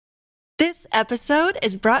This episode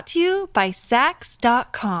is brought to you by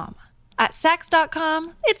Sax.com. At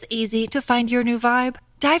Sax.com, it's easy to find your new vibe.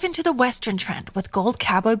 Dive into the Western trend with gold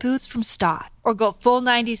cowboy boots from Stott, or go full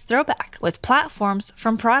 90s throwback with platforms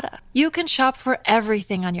from Prada. You can shop for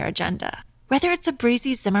everything on your agenda, whether it's a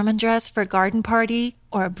breezy Zimmermann dress for a garden party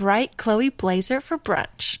or a bright Chloe blazer for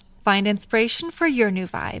brunch. Find inspiration for your new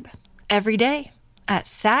vibe every day at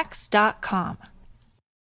Sax.com.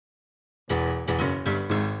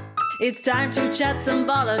 It's time to chat some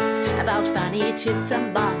bollocks about fanny tits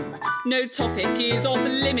and bum. No topic is off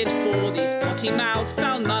limit for these potty-mouthed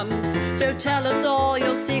foul mums. So tell us all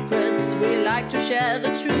your secrets, we like to share the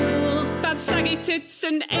truth. Bad saggy tits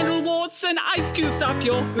and anal warts and ice cubes up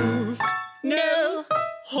your hoof. No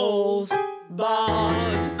holes barred.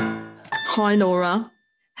 Hi, Laura.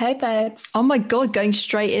 Hey, babes. Oh my God, going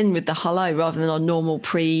straight in with the hello rather than our normal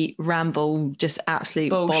pre-ramble, just absolute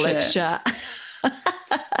Bullshit. bollocks chat.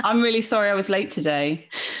 I'm really sorry I was late today.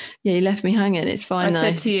 Yeah, you left me hanging. It's fine, I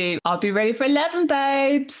said to you, I'll be ready for 11,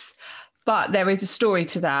 babes. But there is a story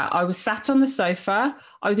to that. I was sat on the sofa.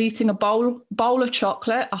 I was eating a bowl of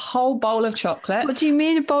chocolate, a whole bowl of chocolate. What do you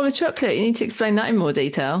mean a bowl of chocolate? You need to explain that in more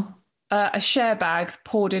detail. A share bag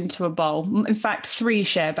poured into a bowl. In fact, 3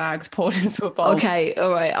 share bags poured into a bowl. Okay,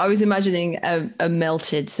 all right. I was imagining a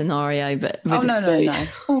melted scenario, but with No.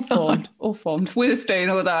 All formed with a spoon,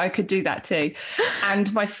 although I could do that too.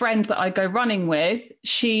 And my friend that I go running with,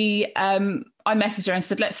 I messaged her and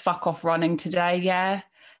said, let's fuck off running today, yeah?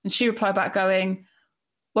 And she replied back going,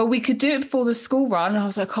 well, we could do it before the school run. And I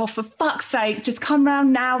was like, oh, for fuck's sake, just come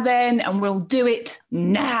round now then and we'll do it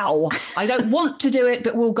now. I don't want to do it,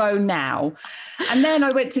 but we'll go now. And then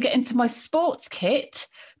I went to get into my sports kit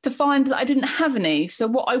to find that I didn't have any. So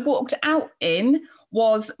what I walked out in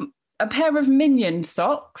was a pair of Minion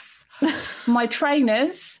socks, my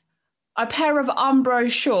trainers, a pair of Umbro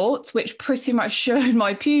shorts, which pretty much showed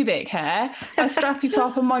my pubic hair, a strappy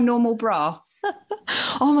top and my normal bra.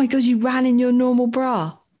 Oh my God, you ran in your normal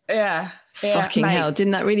bra? Yeah. Fucking mate. hell.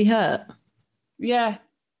 Didn't that really hurt? Yeah.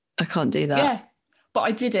 I can't do that. Yeah. But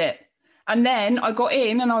I did it. And then I got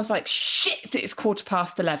in and I was like, shit, it's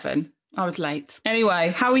 11:15. I was late.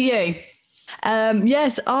 Anyway, how are you?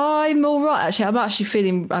 Yes, I'm all right, actually. I'm actually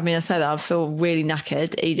feeling, I say that I feel really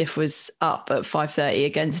knackered. Edith was up at 5:30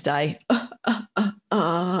 again today.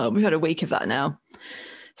 We've had a week of that now.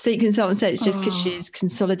 Sleep consultant said it's just because she's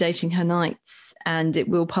consolidating her nights and it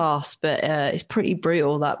will pass, but it's pretty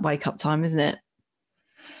brutal, that wake up time, isn't it?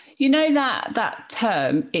 You know that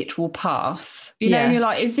term, it will pass. You know, and you're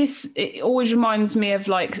like, it always reminds me of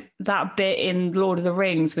like that bit in Lord of the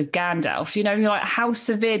Rings with Gandalf. You know, and you're like, how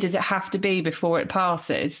severe does it have to be before it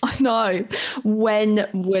passes? I know. When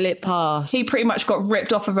will it pass? He pretty much got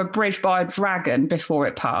ripped off of a bridge by a dragon before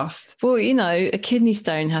it passed. Well, you know, a kidney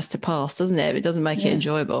stone has to pass, doesn't it? It doesn't make it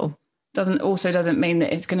enjoyable. Doesn't mean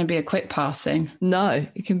that it's going to be a quick passing. No,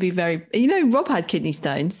 it can be very... You know, Rob had kidney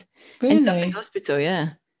stones. Really? Ended up in hospital, yeah.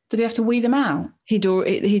 Did he have to wee them out? He'd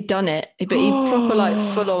done it, but he proper like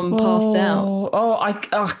full on passed out.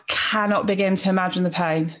 I cannot begin to imagine the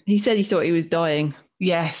pain. He said he thought he was dying.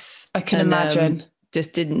 Yes, I can imagine.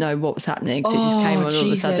 Just didn't know what was happening. So it just came on all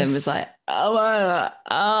of a sudden and was like,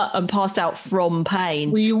 and passed out from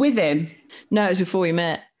pain. Were you with him? No, it was before we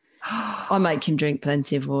met. I make him drink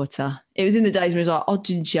plenty of water. It was in the days when he was like, I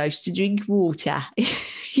didn't choose to drink water.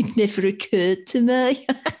 It never occurred to me.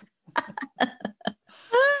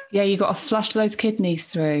 Yeah, you got to flush those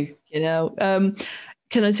kidneys through. You know,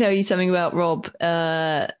 can I tell you something about Rob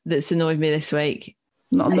that's annoyed me this week?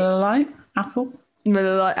 Not a Miller Lite, Apple.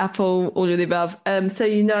 Miller Lite, Apple, all of the above. So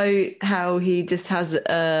you know how he just has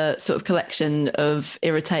a sort of collection of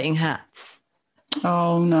irritating hats?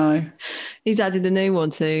 Oh, no. He's added a new one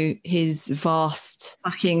to his vast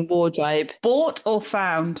fucking wardrobe. Bought or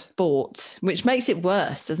found? Bought, which makes it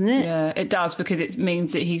worse, doesn't it? Yeah, it does, because it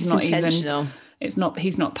means that he's It's not intentional. He's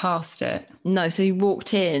not past it. No, so he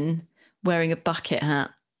walked in wearing a bucket hat.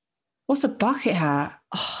 What's a bucket hat?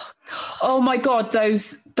 Oh, God. Oh my God,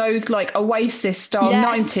 those like Oasis style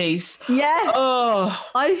 90s. Yes. Oh,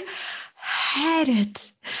 I hate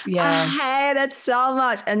it. yeah. I hate it so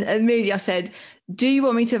much. And immediately I said, do you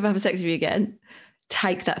want me to have sex with you again?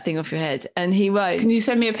 Take that thing off your head. And he won't. Can you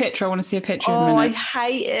send me a picture? I want to see a picture in a I minute.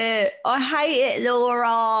 hate it. I hate it,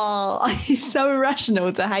 Laura. It's so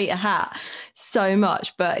irrational to hate a hat so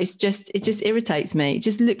much, but it just irritates me. It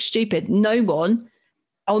just looks stupid. No one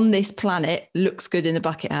on this planet looks good in a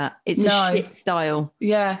bucket hat. It's a shit style.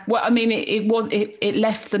 Yeah. Well, I mean, it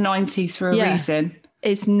left the 90s for a reason.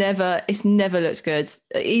 It's never looked good.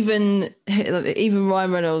 Even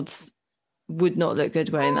Ryan Reynolds would not look good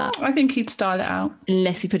wearing that I think he'd style it out.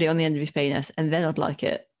 unless he put it on the end of his penis, and then I'd like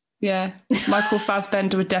it. Yeah. Michael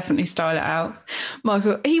Fassbender would definitely style it out.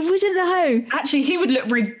 Michael, he wouldn't though. Actually, he would look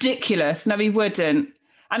ridiculous. No, he wouldn't.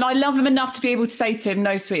 And I love him enough to be able to say to him,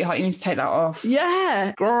 no, sweetheart, you need to take that off.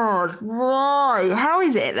 Yeah. God, why? How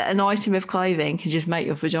is it that an item of clothing can just make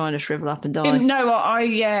your vagina shrivel up and die? No,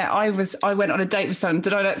 I went on a date with someone.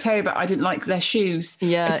 Did I not tell you about I didn't like their shoes?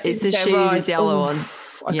 Yeah, As soon it's the as they shoes arrived, is the other one.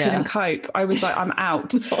 I couldn't cope. I was like, I'm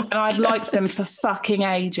out. And I'd liked them for fucking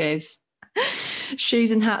ages.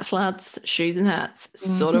 Shoes and hats, lads. Shoes and hats.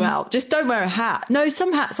 Sort them out. Just don't wear a hat. No,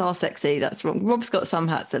 some hats are sexy. That's wrong. Rob's got some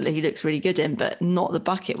hats that he looks really good in, but not the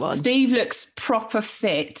bucket one. Steve looks proper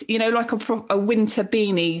fit. You know, like a winter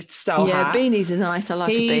beanie style hat. Beanies are nice. I like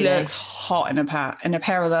a beanie. He looks hot in a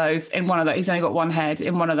pair of those. In one of those, he's only got one head.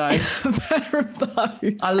 In one of those, A pair of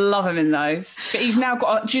those. I love him in those. But he's now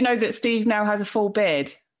got. Do you know that Steve now has a full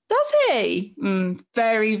beard? Does he?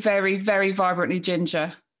 Very, very, very vibrantly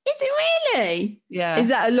ginger. Is it really? Yeah. Is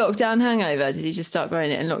that a lockdown hangover? Did he just start growing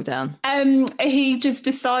it in lockdown? He just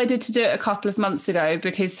decided to do it a couple of months ago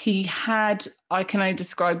because he had, I can only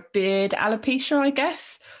describe beard alopecia, I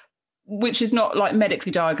guess, which is not like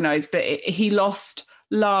medically diagnosed, but he lost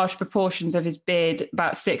large proportions of his beard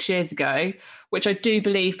about 6 years ago, which I do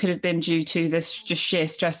believe could have been due to this just sheer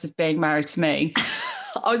stress of being married to me.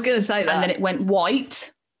 I was going to say that. And then it went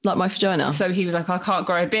white. Like my vagina. So he was like, I can't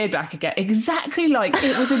grow a beard back again. It was exactly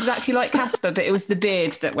like Casper, but it was the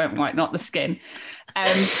beard that went white, not the skin.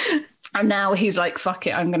 And now he's like, fuck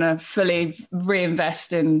it, I'm going to fully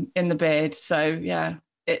reinvest in the beard. So yeah,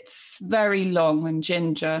 it's very long and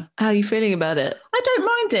ginger. How are you feeling about it? I don't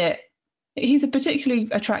mind it. He's a particularly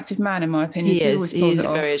attractive man, in my opinion. He is. He's a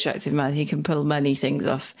off. very attractive man. He can pull many things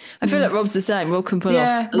off. I feel like Rob's the same. Rob can pull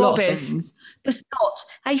off a lot of things. But not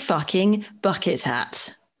a fucking bucket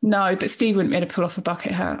hat. No, but Steve wouldn't be able to pull off a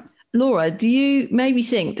bucket hat. Laura, do you maybe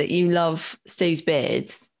think that you love Steve's beard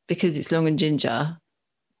because it's long and ginger,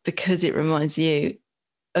 because it reminds you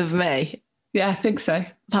of me? Yeah, I think so.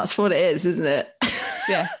 That's what it is, isn't it?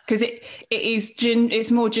 Yeah, because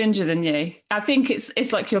it's more ginger than you. I think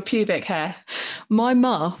it's like your pubic hair. My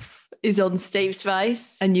muff is on Steve's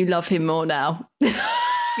face and you love him more now.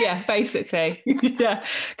 Yeah, basically. Yeah,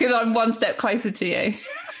 because I'm one step closer to you.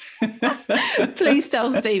 Please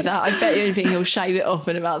tell Steve that. I bet you anything he'll shave it off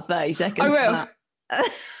in about 30 seconds. I will.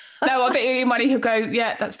 No, I bet you any money he'll go,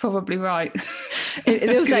 yeah, that's probably right.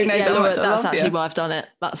 He'll say, yeah, Laura, that's that's actually why I've done it.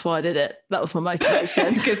 That's why I did it. That was my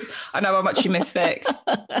motivation. Because I know how much you miss Vic.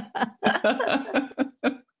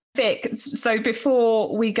 Vic, so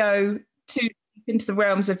before we go into the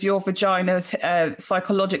realms of your vagina's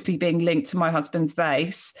psychologically being linked to my husband's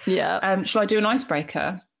vase, shall I do an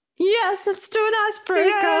icebreaker? Yes, let's do an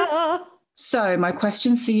icebreaker. Yes. So my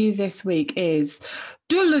question for you this week is,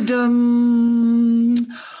 dum,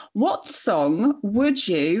 what song would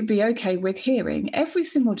you be okay with hearing every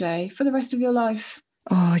single day for the rest of your life?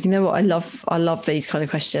 Oh, you know what? I love these kind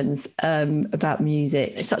of questions about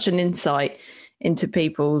music. It's such an insight into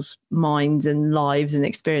people's minds and lives and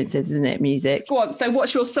experiences, isn't it? Music. Go on. So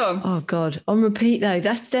what's your song? Oh God, on repeat though.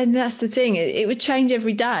 That's the thing. It would change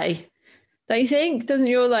every day. Don't you think? Doesn't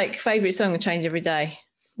your favourite song change every day?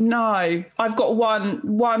 No, I've got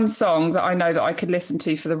one song that I know that I could listen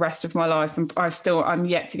to for the rest of my life, and I'm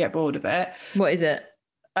yet to get bored of it. What is it?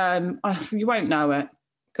 You won't know it.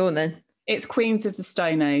 Go on then. It's Queens of the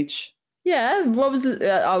Stone Age. Yeah, Rob's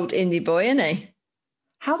old indie boy, isn't he?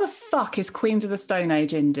 How the fuck is Queens of the Stone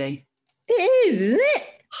Age indie? It is, isn't it?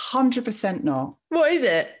 100% not. What is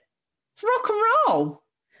it? It's rock and roll.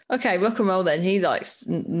 Okay, rock and roll then. He likes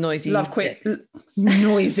noisy. Love Queen.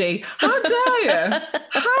 Noisy. How dare you?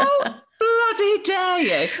 How bloody dare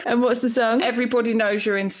you? And what's the song? Everybody Knows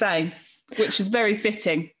You're Insane, which is very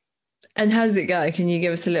fitting. And how does it go? Can you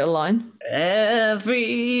give us a little line? Everybody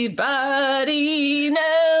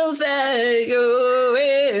knows that you're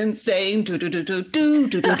insane. Do do do do do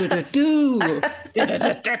do do do do.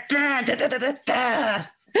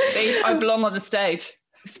 I belong on the stage.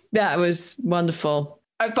 That was wonderful.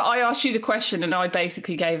 But I asked you the question and I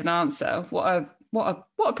basically gave an answer. What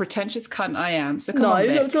a pretentious cunt I am. So come on, Vic.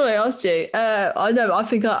 No, not what I asked you. I know. I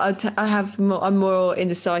think I'm more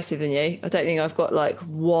indecisive than you. I don't think I've got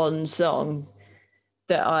one song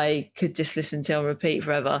that I could just listen to on repeat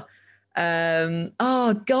forever.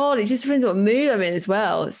 Oh God, it just depends what mood I'm in as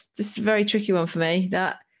well. This is a very tricky one for me.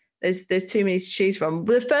 That there's too many to choose from.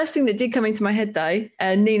 But the first thing that did come into my head though,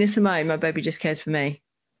 Nina Simone, My Baby Just Cares for Me.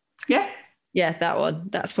 Yeah, that one.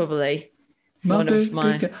 That's probably one of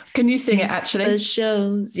mine. Can you sing it actually? The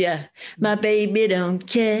shows, yeah. My baby don't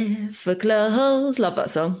care for clothes. Love that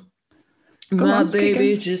song. My on, baby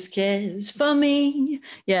keep just cares for me.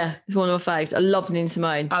 Yeah, it's one of my faves. I love Nina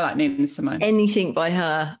Simone. I like Nina Simone. Anything by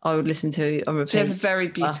her, I would listen to on repeat. She has a very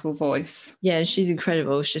beautiful voice. Yeah, and she's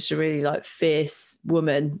incredible. She's just a really like fierce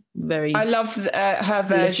woman. Very. I love her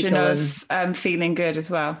version of Feeling Good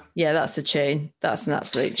as well. Yeah, that's a tune. That's an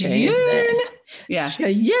absolute tune, isn't it? Yeah.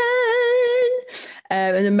 Cheyenne.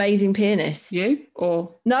 An amazing pianist. You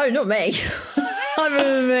or no, not me. I'm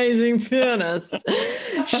an amazing pianist.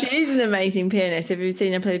 She's an amazing pianist. Have you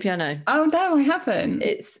seen her play the piano? Oh no, I haven't.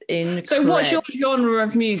 It's incredible. So what's your genre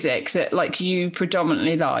of music that like you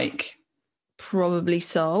predominantly like? Probably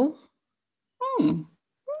soul. I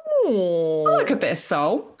like a bit of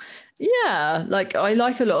soul. Yeah, like I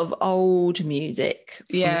like a lot of old music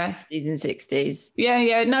from Yeah. the 50s and 60s.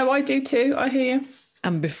 Yeah. No, I do too. I hear you.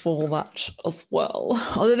 And before that as well.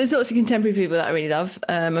 Although there's lots of contemporary people that I really love.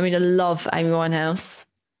 I love Amy Winehouse.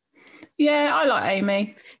 Yeah, I like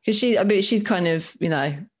Amy. Because she's kind of,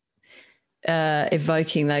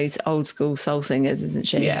 evoking those old school soul singers, isn't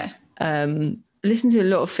she? Yeah. Listen to a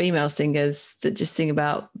lot of female singers that just sing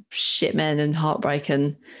about shit men and heartbreak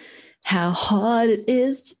and how hard it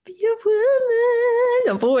is to be a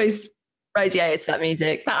woman. I've always radiated to that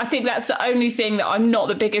music. I think that's the only thing that I'm not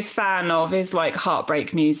the biggest fan of is like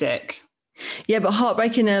heartbreak music. Yeah, but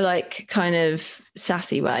heartbreak in a like kind of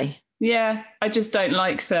sassy way. Yeah, I just don't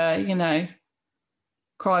like the,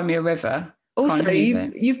 Cry Me a River. Also, kind of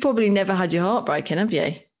music. you've probably never had your heart broken, have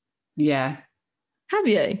you? Yeah. Have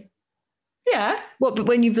you? Yeah. What, but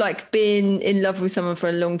when you've like been in love with someone for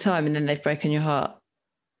a long time and then they've broken your heart?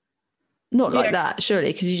 Not like that,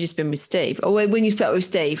 surely, because you've just been with Steve. Or when you split up with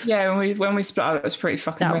Steve. Yeah, when we split up, it was pretty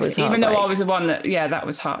fucking rough. Even though I was the one that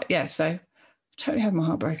was hard. Yeah, so I totally had my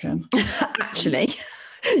heart broken. Actually.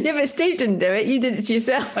 Yeah, but Steve didn't do it. You did it to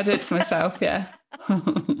yourself. I did it to myself, yeah.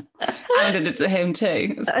 And I did it to him too.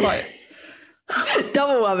 It was quite...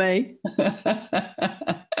 Double whammy.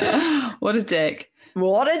 What a dick.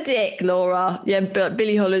 What a dick, Laura. Yeah, but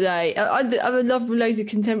Billie Holiday. I love loads of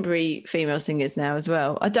contemporary female singers now as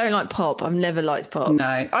well. I don't like pop. I've never liked pop.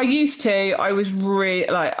 No, I used to. I was really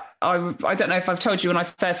like, I don't know if I've told you when I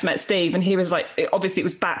first met Steve, and he was like, obviously it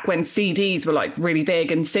was back when CDs were like really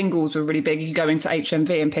big and singles were really big. You could go into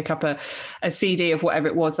HMV and pick up a CD of whatever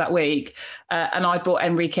it was that week. And I bought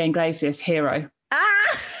Enrique Iglesias, Hero.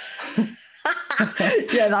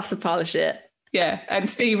 Yeah, that's a pile of shit. Yeah, and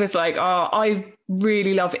Steve was like, "Oh, I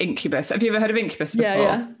really love Incubus. Have you ever heard of Incubus before?"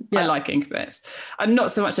 Yeah. I like Incubus, and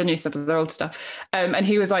not so much the new stuff, but their old stuff. And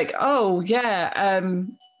he was like, "Oh yeah,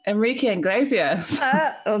 Enrique Iglesias."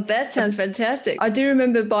 Oh, that sounds fantastic. I do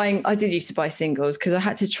remember I did used to buy singles because I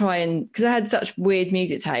had to try because I had such weird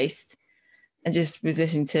music taste and just was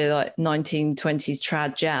listening to like 1920s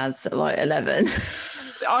trad jazz at like 11.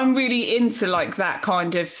 I'm really into like that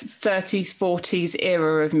kind of 30s, 40s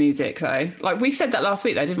era of music though. Like we said that last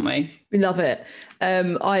week though, didn't we? We love it.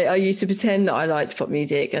 I used to pretend that I liked pop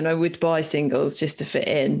music and I would buy singles just to fit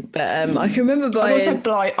in. But I can remember buying...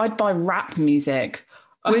 I'd buy rap music.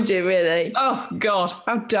 Would you really? Oh God,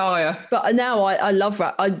 how dire! But now I love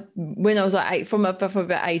rap. When I was like from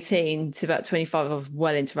about 18 to about 25, I was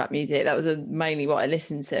well into rap music. That was mainly what I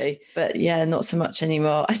listened to. But yeah, not so much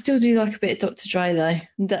anymore. I still do like a bit of Dr. Dre though.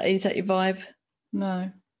 Is that your vibe?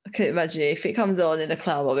 No. I couldn't imagine if it comes on in the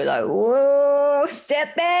club, I'll be like, whoa,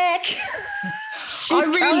 step back. She's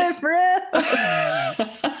coming through.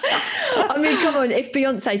 I mean, come on, if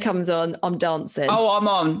Beyonce comes on, I'm dancing. Oh, I'm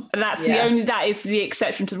on. That is the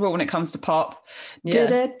exception to the rule when it comes to pop. Yeah.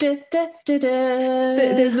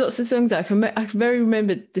 There's lots of songs that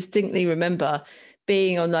I distinctly remember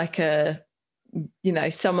being on like a,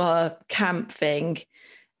 summer camp thing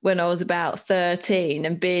when I was about 13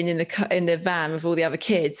 and being in the van with all the other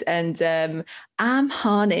kids and I'm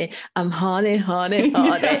honey,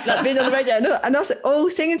 like being on the radio and us all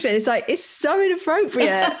singing to it. It's like, it's so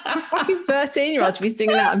inappropriate. I'm fucking 13-year-old to be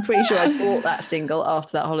singing that. I'm pretty sure I bought that single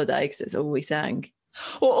after that holiday because it's all we sang.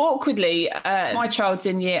 Well, awkwardly, my child's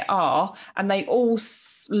in year R and they all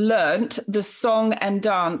learnt the song and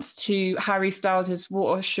dance to Harry Styles'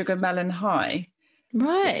 Water Sugar Melon High.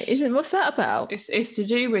 Right. What's that about? It's to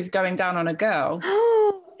do with going down on a girl.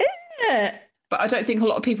 Oh, isn't it? But I don't think a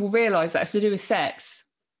lot of people realise that it's to do with sex.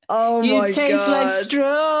 Oh, my God. You taste like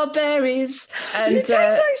strawberries. And, you taste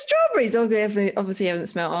like strawberries. Obviously haven't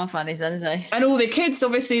smelt our fannies then, has they? And all the kids,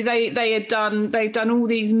 obviously, they'd done all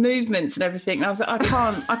these movements and everything. And I was like, I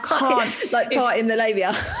can't. Like part in the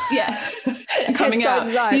labia. Yeah. Coming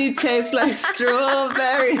out. You taste like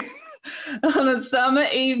strawberries on a summer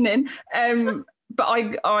evening. but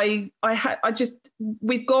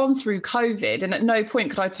we've gone through COVID, and at no point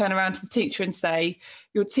could I turn around to the teacher and say,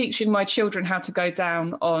 "You're teaching my children how to go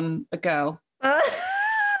down on a girl."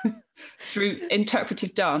 Through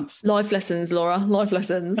interpretive dance. Life lessons, Laura, life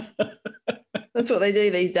lessons. That's what they do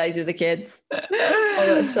these days with the kids. Oh,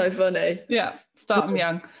 that's so funny. Yeah, start them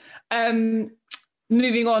young.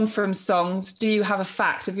 Moving on from songs, do you have a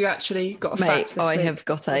fact? Have you actually got a fact this I week? have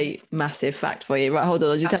got a massive fact for you. Right, hold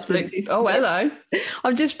on. I just have to. Oh, hello.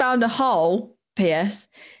 I've just found a hole, PS,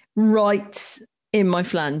 right in my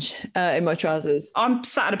flange, in my trousers. I'm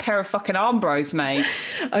sat in a pair of fucking Armbros, mate.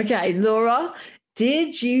 Okay, Laura,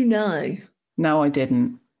 did you know? No, I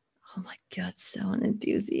didn't. Oh my God, so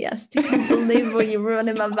unenthusiastic. I can't believe when you're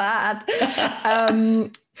running my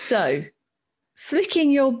vibe. So, flicking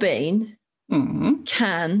your bean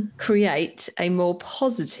can create a more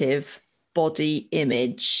positive body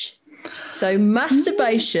image. So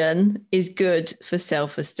masturbation is good for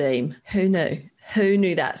self-esteem. Who knew? Who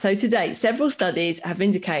knew that? So to date, several studies have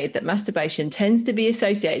indicated that masturbation tends to be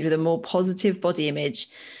associated with a more positive body image.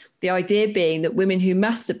 The idea being that women who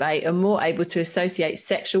masturbate are more able to associate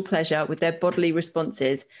sexual pleasure with their bodily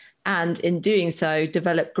responses, and in doing so,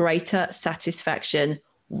 develop greater satisfaction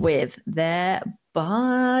with their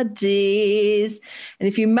bodies. And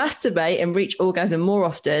if you masturbate and reach orgasm more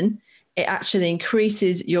often, it actually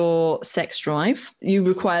increases your sex drive. You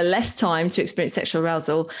require less time to experience sexual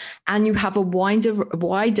arousal, and you have a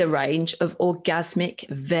wider range of orgasmic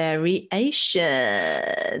variation.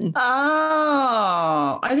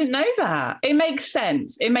 Oh, I didn't know that. It makes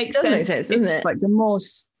sense. It does make sense, doesn't it? Like the more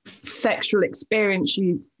sexual experience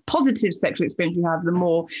positive sexual experience you have, the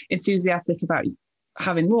more enthusiastic about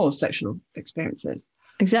having more sexual experiences.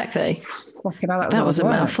 Exactly. Fucking hell, that was a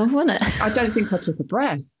mouthful, wasn't it? I don't think I took a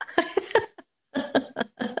breath.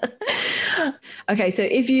 Okay, so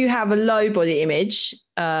if you have a low body image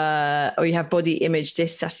or you have body image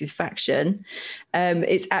dissatisfaction,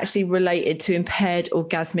 it's actually related to impaired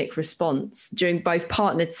orgasmic response during both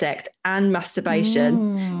partnered sex and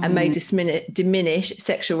masturbation, and may diminish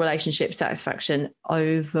sexual relationship satisfaction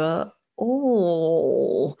overall.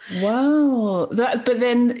 Wow. But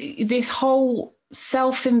then this whole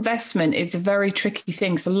self-investment is a very tricky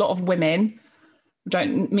thing. So a lot of women,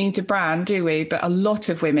 don't mean to brand, do we? But a lot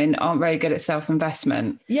of women aren't very good at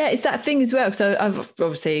self-investment. Yeah, it's that thing as well. So I've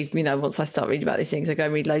obviously, once I start reading about these things, I go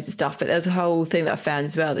and read loads of stuff. But there's a whole thing that I found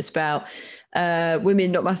as well that's about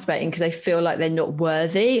women not masturbating because they feel like they're not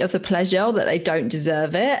worthy of the pleasure, that they don't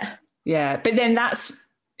deserve it. Yeah, but then that's,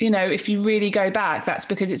 if you really go back, that's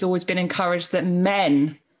because it's always been encouraged that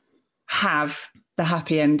men have the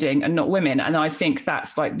happy ending and not women. And I think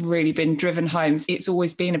that's like really been driven home. It's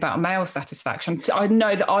always been about male satisfaction. So I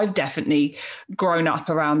know that I've definitely grown up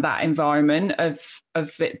around that environment of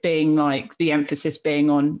it being like the emphasis being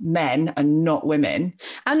on men and not women.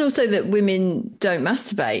 And also that women don't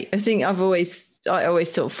masturbate. I think I always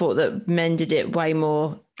sort of thought that men did it way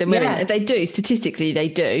more than women. Yeah. They do, statistically they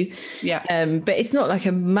do. Yeah. But it's not like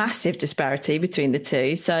a massive disparity between the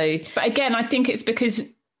two. So, but again, I think it's because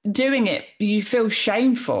doing it, you feel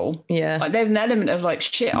shameful. Yeah. Like there's an element of like,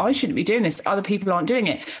 shit, I shouldn't be doing this. Other people aren't doing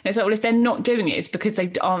it. And it's like, well, if they're not doing it, it's because they're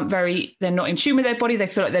not in tune with their body. They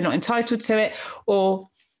feel like they're not entitled to it, or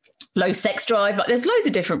low sex drive. Like there's loads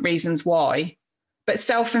of different reasons why. But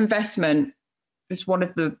self-investment is one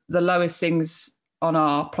of the lowest things on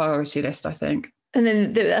our priority list, I think. And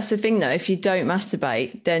then that's the thing, though. If you don't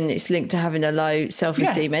masturbate, then it's linked to having a low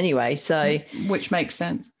self-esteem anyway. So, which makes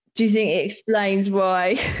sense. Do you think it explains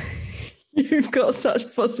why you've got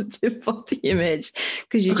such positive body image?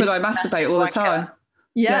 Because I masturbate all the time.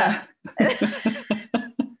 Yeah.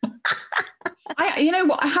 You know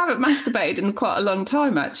what? I haven't masturbated in quite a long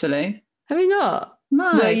time, actually. Have you not?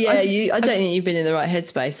 No. Well, yeah, I don't think you've been in the right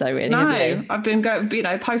headspace, though, really. No, have you? I've been going,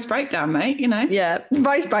 post-breakdown, mate, Yeah,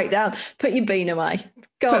 post-breakdown. Put your bean away.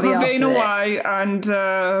 Put my bean away and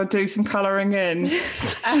do some colouring in.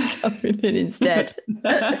 Colouring in instead.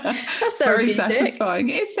 That's very satisfying.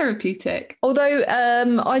 It is therapeutic. Although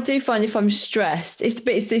I do find if I'm stressed, it's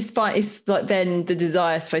this fight. It's like then the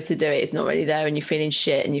desire supposed to do it is not really there, and you're feeling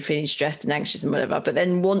shit and you're feeling stressed and anxious and whatever. But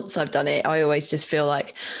then once I've done it, I always just feel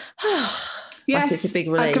like, yes, like it's a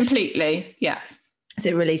big relief. Completely, yeah. So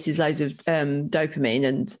it releases loads of dopamine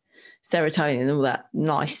and serotonin and all that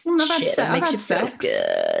nice shit that makes you feel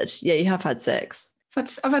good. Yeah, you have had sex.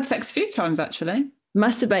 I've had sex a few times, actually.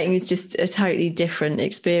 Masturbating is just a totally different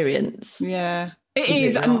experience. Yeah, it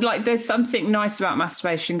is. And like there's something nice about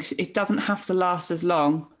masturbation because it doesn't have to last as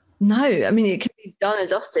long. No, I mean, it can be done and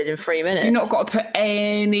dusted in 3 minutes. You've not got to put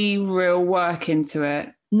any real work into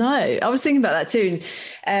it. No, I was thinking about that too.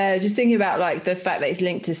 Just thinking about like the fact that it's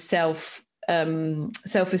linked to self-esteem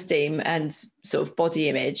and sort of body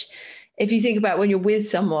image. If you think about when you're with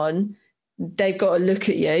someone, they've got to look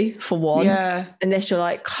at you for one. Yeah. Unless you're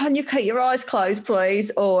like, can't you keep your eyes closed,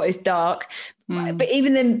 please? Or it's dark. But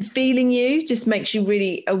even then feeling you just makes you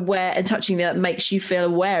really aware, and touching that makes you feel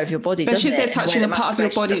aware of your body. Especially if they're doesn't it? touching a Where part of your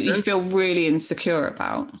body that you doesn't. feel really insecure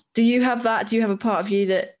about. Do you have that? Do you have a part of you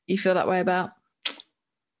that you feel that way about?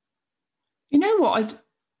 You know what?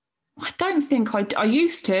 I don't think I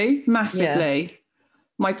used to massively. Yeah.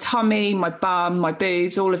 My tummy, my bum, my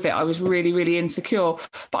boobs, all of it, I was really, really insecure.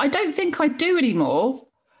 But I don't think I do anymore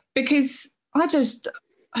because I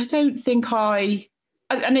don't think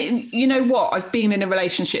you know what? I've been in a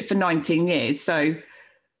relationship for 19 years, so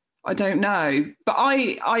I don't know. But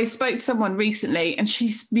I spoke to someone recently and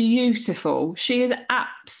she's beautiful. She is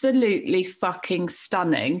absolutely fucking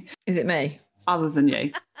stunning. Is it me? Other than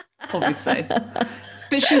you, obviously.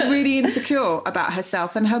 But she's really insecure about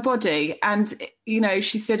herself and her body. And, you know,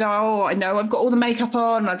 she said, oh, I know I've got all the makeup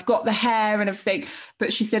on, I've got the hair and everything.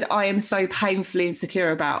 But she said, I am so painfully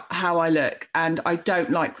insecure about how I look. And I don't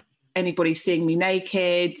like anybody seeing me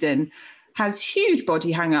naked, and has huge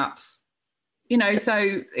body hang-ups. You know,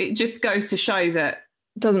 so it just goes to show that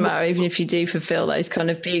Doesn't matter, even if you do fulfill those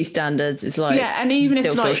kind of beauty standards. It's like, yeah, and even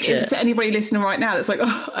still if feel shit. to anybody listening right now that's like,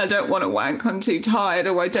 oh, I don't want to wank, I'm too tired,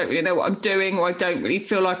 or I don't really know what I'm doing, or I don't really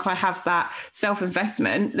feel like I have that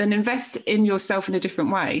self-investment, then invest in yourself in a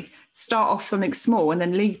different way. Start off something small and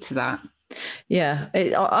then lead to that. Yeah,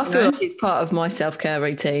 I feel like it's part of my self-care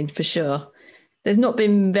routine for sure. There's not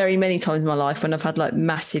been very many times in my life when I've had like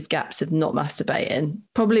massive gaps of not masturbating.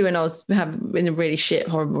 Probably when I was in a really shit,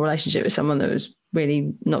 horrible relationship with someone that was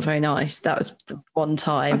really not very nice. That was the one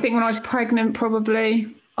time. I think when I was pregnant,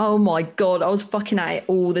 probably. Oh my God, I was fucking at it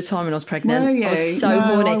all the time when I was pregnant. Were you? I was so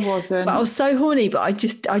horny. I wasn't. But I was so horny, but I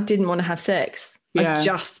didn't want to have sex. Yeah. I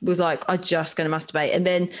just was like, I'm just going to masturbate. And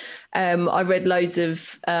then I read loads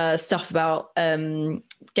of stuff about getting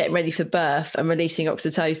ready for birth and releasing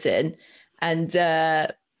oxytocin, and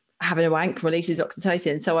having a wank releases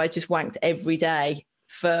oxytocin. So I just wanked every day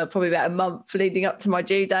for probably about a month leading up to my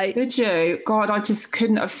due date. Did you? God, I just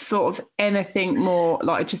couldn't have thought of anything more.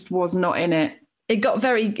 Like, I just was not in it. It got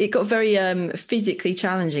very physically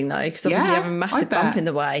challenging though, because obviously you have a massive bump in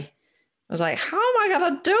the way. I was like, how am I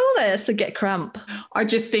going to do this and get cramp? I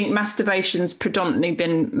just think masturbation's predominantly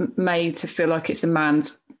been made to feel like it's a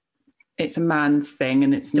man's thing,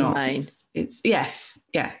 and it's not. It's yes,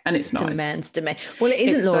 yeah, and it's not. It's a man's domain. Well, it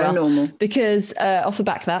isn't, it's Laura. So normal. Because off the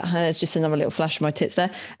back of that, there's just another little flash of my tits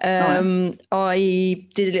there. I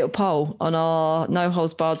did a little poll on our No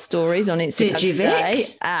Holds Barred stories on Instagram Did you, today,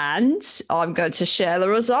 Vic? and I'm going to share the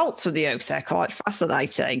results with you because they're quite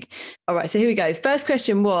fascinating. All right, so here we go. First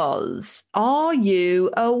question was, are you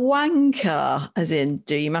a wanker? As in,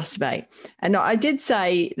 do you masturbate? And I did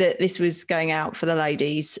say that this was going out for the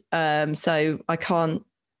ladies, so I can't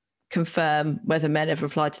confirm whether men have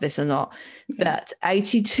replied to this or not. But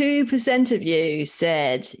 82% of you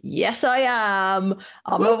said, yes, I am.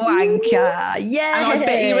 I'm a wanker. Yeah. And I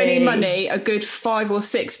bet you any money, a good 5 or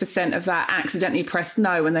 6% of that accidentally pressed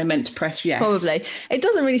no when they meant to press yes. Probably. It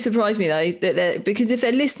doesn't really surprise me though, because if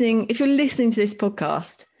you're listening to this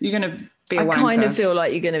podcast, you're going to be a wanker. I kind of feel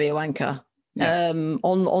like you're going to be a wanker. Yeah.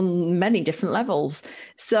 On many different levels.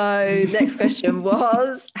 So next question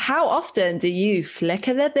was, how often do you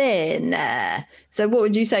flicker the bin? So what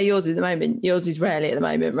would you say yours is at the moment? Yours is rarely at the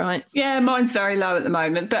moment, right? Yeah, mine's very low at the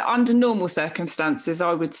moment, but under normal circumstances,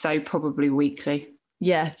 I would say probably weekly.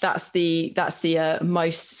 Yeah, that's the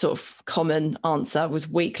most sort of common answer was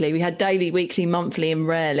weekly. We had daily, weekly, monthly, and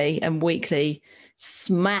rarely, and weekly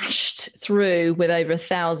smashed through with over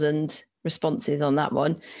 1,000 responses on that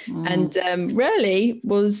one. And rarely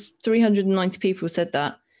was 390 people said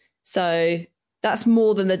that. So that's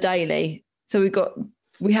more than the daily. So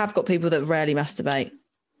we have got people that rarely masturbate.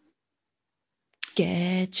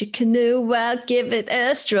 Get your canoe out, give it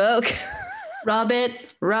a stroke. Rub it,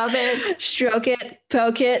 stroke it,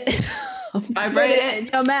 poke it, vibrate it in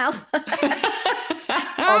your mouth.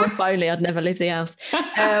 Oh, if only I'd never leave the house.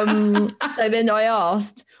 So then I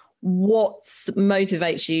asked, what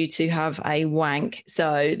motivates you to have a wank?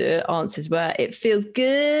 So the answers were, it feels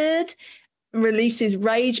good, releases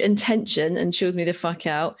rage and tension and chills me the fuck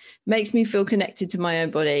out, makes me feel connected to my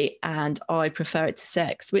own body, and I prefer it to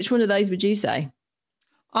sex. Which one of those would you say?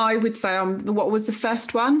 I would say what was the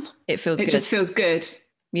first one? It feels good. It just feels good.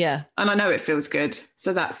 Yeah. And I know it feels good.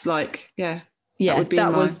 So that's like, yeah. Yeah,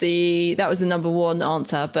 that was the number one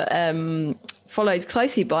answer. But followed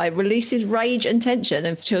closely by releases rage and tension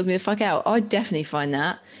and chills me the fuck out. I definitely find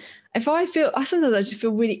that. If I sometimes I just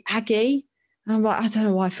feel really aggy. And I'm like, I don't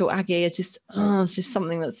know why I feel aggy. It's just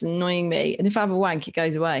something that's annoying me. And if I have a wank, it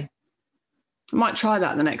goes away. I might try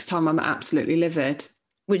that the next time I'm absolutely livid.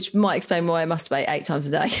 Which might explain why I masturbate 8 times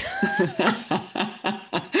a day.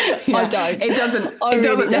 I don't. It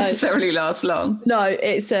doesn't necessarily last long. No,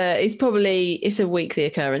 it's a weekly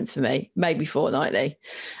occurrence for me, maybe fortnightly.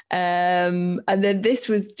 And then this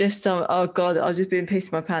was just oh God, I've just been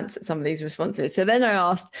pissing my pants at some of these responses. So then I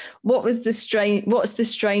asked, what's the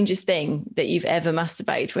strangest thing that you've ever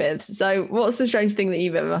masturbated with? So what's the strangest thing that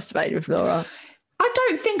you've ever masturbated with, Laura? I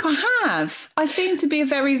don't think I have. I seem to be a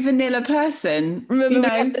very vanilla person. Remember we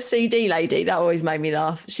had the CD lady? That always made me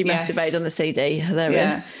laugh. She masturbated on the CD.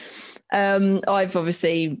 Hilarious. Yeah. I've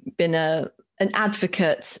obviously been an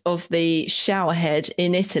advocate of the shower head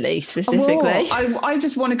in Italy specifically. I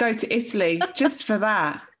just want to go to Italy just for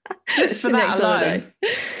that. Just for that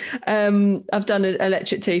alone. I've done an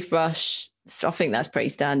electric toothbrush. So I think that's pretty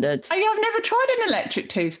standard. Oh, yeah, I've never tried an electric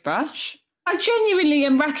toothbrush. I genuinely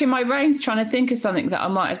am racking my brains trying to think of something that I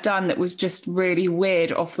might have done that was just really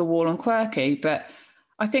weird, off the wall and quirky. But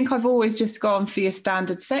I think I've always just gone for your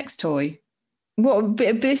standard sex toy. But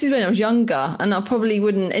this is when I was younger, and I probably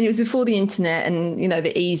wouldn't. And it was before the internet and, you know,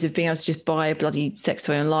 the ease of being able to just buy a bloody sex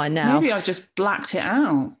toy online now. Maybe I've just blacked it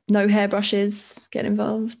out. No hairbrushes get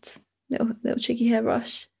involved. Little cheeky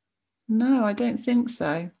hairbrush. No, I don't think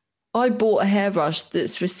so. I bought a hairbrush that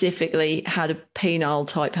specifically had a penile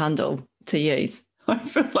type handle to use. I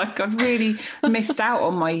feel like I've really missed out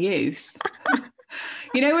on my youth.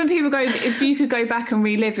 You know, when people go, if you could go back and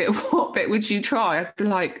relive it, what bit would you try? I'd be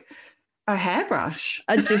like, a hairbrush.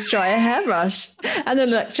 I'd just try a hairbrush and an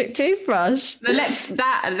electric toothbrush.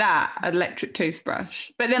 That electric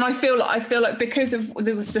toothbrush. But then I feel like because of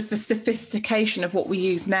the sophistication of what we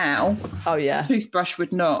use now, toothbrush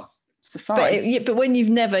would not suffice. But when you've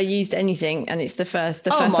never used anything and it's the first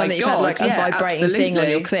time that you've had like a vibrating thing on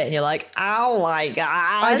your clit and you're like, oh my God.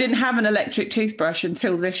 I didn't have an electric toothbrush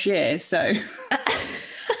until this year, so.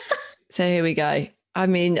 So here we go. I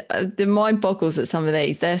mean, the mind boggles at some of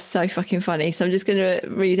these. They're so fucking funny. So I'm just going to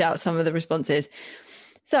read out some of the responses.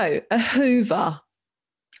 So a Hoover.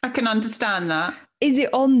 I can understand that. Is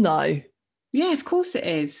it on though? Yeah, of course it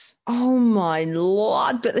is. Oh my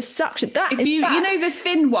Lord, but the suction, you know the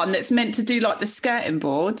thin one that's meant to do like the skirting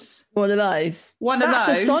boards? One of those. That's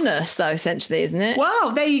a Sonus though, essentially, isn't it?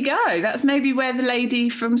 Well, there you go. That's maybe where the lady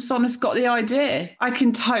from Sonus got the idea. I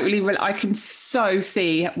can so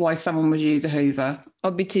see why someone would use a Hoover.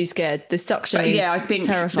 I'd be too scared. The suction is I think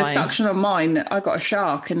terrifying. The suction on mine, I got a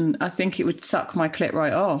shark and I think it would suck my clit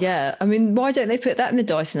right off. Yeah, I mean, why don't they put that in the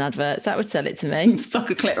Dyson adverts? That would sell it to me. Suck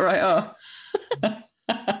a clit right off.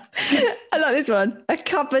 I like this one. A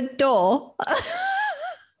cupboard door.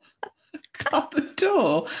 Cupboard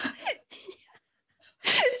door?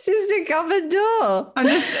 Just a cupboard door. I'm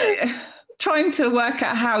just trying to work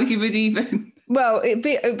out how you would even... Well, it'd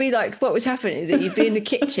be like, what would happen is that you'd be in the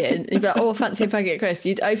kitchen and you'd be like, oh, fancy a packet of crisps.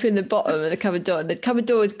 You'd open the bottom of the cupboard door and the cupboard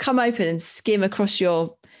door would come open and skim across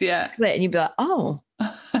your clit and you'd be like, oh.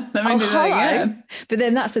 Let me do that again. But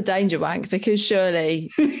then that's a danger wank because surely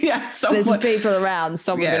there's some people around,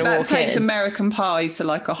 someone's going to walk in. That takes American Pie to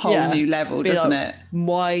like a whole new level, doesn't it?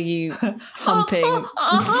 Why are you humping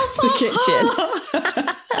the kitchen?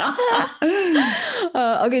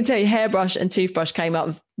 I'm going to tell you, hairbrush and toothbrush came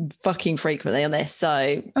up fucking frequently on this,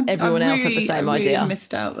 so everyone else had the same idea. I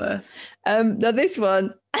missed out there. Now this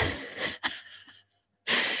one,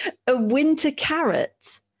 a winter carrot.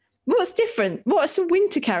 What's different? What's a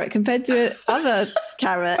winter carrot compared to other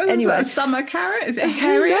carrot? Anyway, a summer carrot? Is it a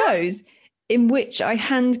Harrier? Who knows? In which I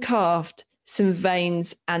hand carved some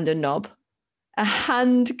veins and a knob. A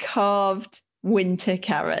hand carved winter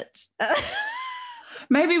carrot.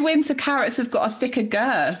 Maybe winter carrots have got a thicker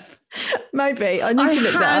girth. Maybe. I need to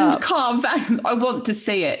look that up. Hand carved veins. I want to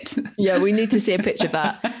see it. Yeah, we need to see a picture of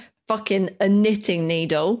that. Fucking a knitting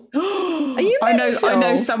needle. Are you mental? I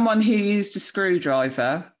know someone who used a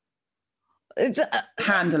screwdriver.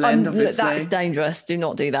 Handle end, obviously. That's dangerous. Do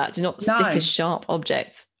not do that. Do not stick a sharp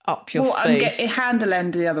object up your food. Get a handle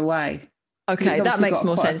end the other way. Okay, that makes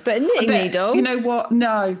more sense. But a knitting needle. You know what?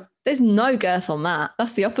 No. There's no girth on that.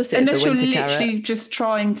 That's the opposite of the winter carrot. Unless you're literally just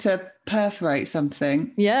trying to perforate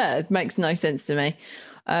something. Yeah, it makes no sense to me.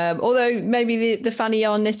 Although maybe the Fanny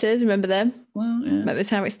yarn knitters, remember them? Well, yeah. That was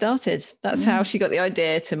how it started. That's how she got the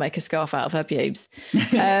idea to make a scarf out of her pubes.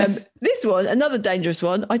 This one, another dangerous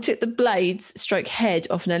one. I took the blades / head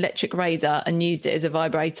off an electric razor and used it as a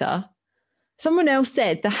vibrator. Someone else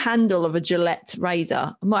said the handle of a Gillette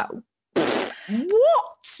razor. I'm like,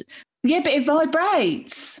 What? Yeah, but it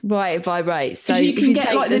vibrates. Right, it vibrates. So you can get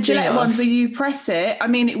take like the thing Gillette off- ones where you press it. I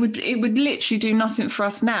mean, it would literally do nothing for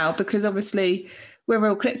us now because obviously we're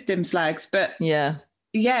real clit stim slags. But Yeah.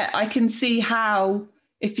 yeah, I can see how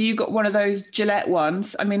if you got one of those Gillette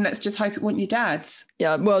ones, I mean, let's just hope it wasn't your dad's.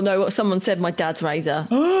 Yeah. Well, no, what someone said, my dad's razor.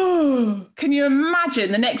 Can you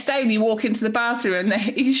imagine the next day when you walk into the bathroom and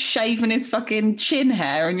he's shaving his fucking chin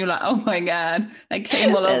hair and you're like, oh my God, they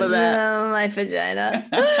came all over there. My vagina.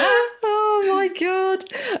 Oh my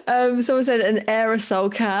God. Someone said an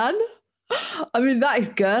aerosol can. I mean, that is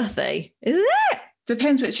girthy, isn't it?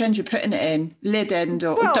 Depends which end you're putting it in, lid end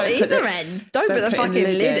or Well, don't put either the end. Don't put the put in fucking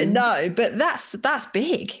the lid in. end. No, but that's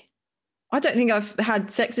big. I don't think I've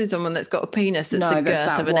had sex with someone that's got a penis that's No, the that's girth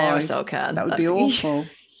that of an wide. aerosol can. That would be That's awful. huge.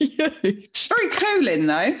 It's very cooling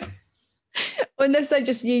though. Unless they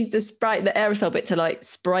just use the aerosol bit to like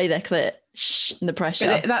spray their clit and the pressure.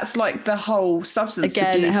 But that's like the whole substance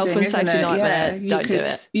Again, abuse health thing, and isn't safety it? nightmare. Yeah, Don't do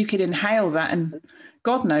it. You could inhale that and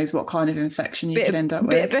God knows what kind of infection you could end up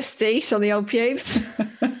bit with. of besties on the old pubes.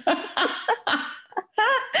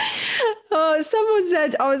 Oh, someone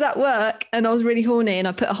said I was at work and I was really horny and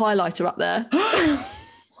I put a highlighter up there.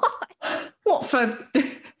 What for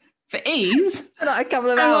ease? For like a couple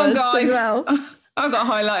of Hang on, hours guys. as well. I've got a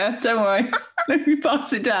highlighter. Don't worry. Let me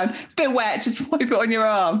pass it down. It's a bit wet. Just wipe it on your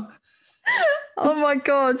arm. Oh my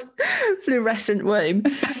God. Fluorescent womb.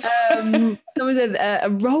 Someone said a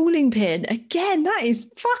rolling pin. Again, that is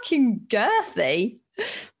fucking girthy,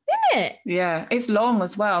 isn't it? Yeah, it's long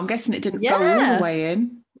as well. I'm guessing it didn't go all Yeah. the way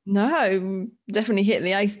in. No, definitely hitting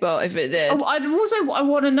the A spot if it did. Oh, I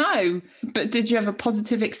want to know, but did you have a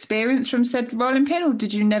positive experience from said rolling pin or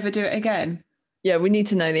did you never do it again? Yeah, we need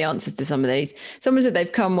to know the answers to some of these. Someone said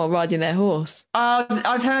they've come while riding their horse.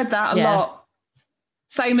 I've heard that a Yeah. lot.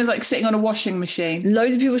 Same as like sitting on a washing machine.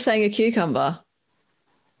 Loads of people saying a cucumber.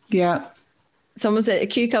 Yeah. Someone said a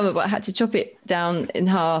cucumber, but I had to chop it down in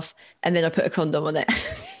half and then I put a condom on it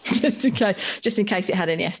just in case it had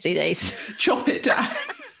any STDs. Chop it down.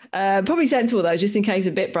 Probably sensible though, just in case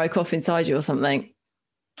a bit broke off inside you or something.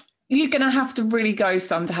 You're going to have to really go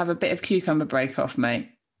some to have a bit of cucumber break off, mate.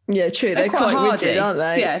 Yeah, true. They're quite hardy. rigid, aren't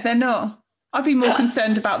they? Yeah, they're not. I'd be more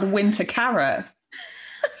concerned about the winter carrot.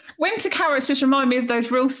 Winter carrots just remind me of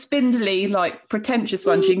those real spindly, like pretentious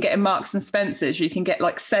ones you can get in Marks and Spencer's. You can get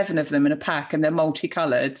like 7 of them in a pack and they're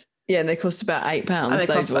multicoloured. Yeah, and they cost about £8. And they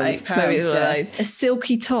cost about £8, Maybe it's one of yeah. those. A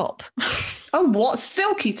silky top. Oh, what?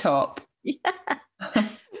 Silky top?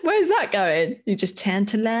 Where's that going? You're just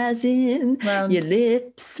tantalising Round. your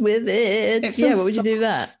lips with it. It Yeah, feels what would you so- do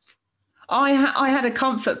that? I had a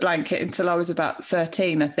comfort blanket until I was about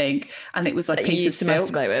 13, I think. And it was like a That you piece of used to silk.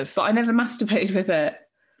 masturbate with. But I never masturbated with it.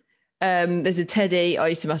 There's a teddy. I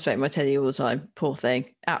used to masturbate with my teddy all the time. Poor thing.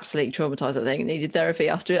 Absolutely traumatized, I think. Needed therapy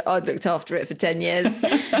after it. I'd looked after it for 10 years.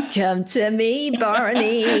 Come to me,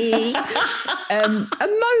 Barney. A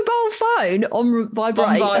mobile phone on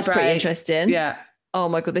vibrate. That's pretty vibrate. interesting. Yeah. Oh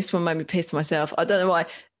my God, this one made me piss myself. I don't know why.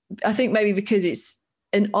 I think maybe because it's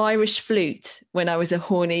an Irish flute when I was a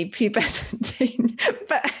horny pubescent teen.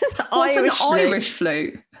 But an What's Irish an flute. Irish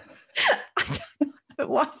flute? I don't know, but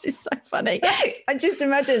why is this so funny? I just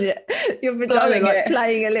imagine it, your vagina Blowing like it.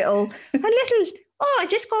 playing a little, oh, I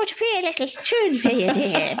just got to play a little tune for you,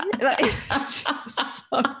 dear. Like, it's just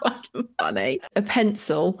so fucking funny. A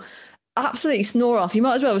pencil. Absolutely snore off. You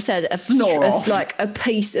might as well have said Snore off. like a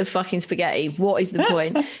piece of fucking spaghetti. What is the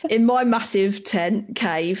point? In my massive tent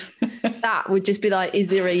cave, that would just be like, is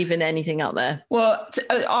there even anything up there? Well,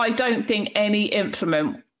 I don't think any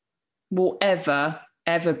implement will ever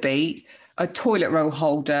beat a toilet roll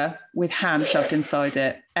holder with ham shoved inside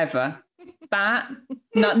it, ever. That,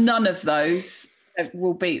 none of those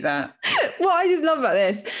will beat that. What I just love about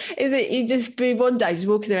this is that you just be one day just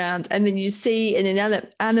walking around and then you just see an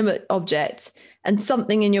inanimate object and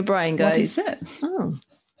something in your brain What goes, is it? oh,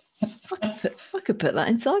 I could put that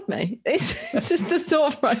inside me. It's just the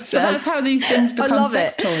thought process. So that's how these things I become love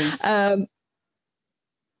sex it. toys.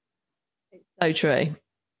 It's so true.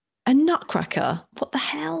 A nutcracker. What the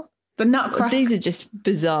hell? The nutcracker. These are just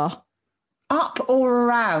bizarre. Up or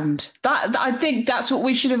around? That I think that's what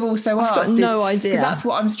we should have also I've asked. got no idea. Because that's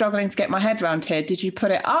what I'm struggling to get my head around here. Did you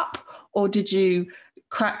put it up or did you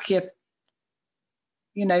crack your,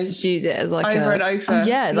 Just use it as like over and over? Oh,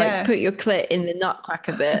 yeah, like put your clit in the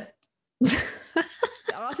nutcracker bit.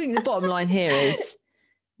 I think the bottom line here is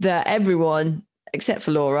that everyone, except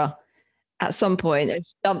for Laura, at some point has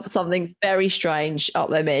dumped something very strange up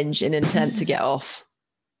their minge in an attempt to get off.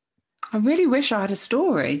 I really wish I had a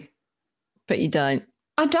story. But you don't.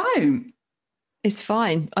 I don't. It's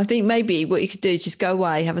fine. I think maybe what you could do is just go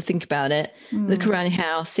away, have a think about it, look around your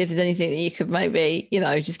house, see if there's anything that you could maybe,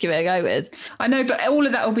 just give it a go with. I know, but all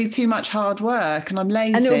of that will be too much hard work and I'm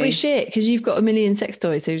lazy. And it'll be shit because you've got a million sex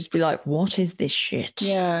toys. So you'll just be like, what is this shit?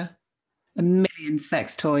 Yeah. A million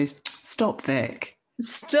sex toys. Stop, Vic.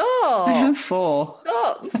 Stop. I have 4.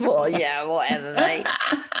 Stop. Well, yeah, whatever, mate.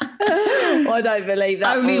 I don't believe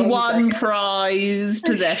that. Only one prized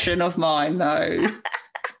possession of mine, though.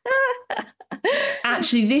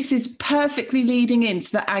 Actually, this is perfectly leading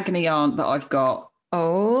into the agony aunt that I've got.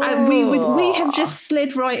 Oh. And we have just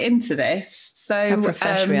slid right into this. So how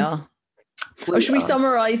professional we are. Or should we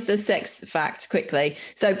summarise the sex fact quickly?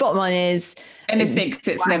 So bottom line is... anything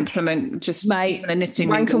that's an implement, just even a knitting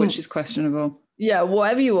needle, which is questionable. Yeah,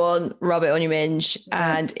 whatever you want, rub it on your minge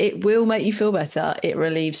and it will make you feel better. It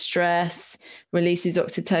relieves stress, releases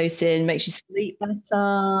oxytocin, makes you sleep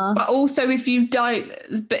better. But also if you don't,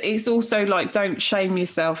 but it's also like, don't shame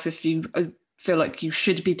yourself if you feel like you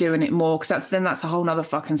should be doing it more, because that's a whole nother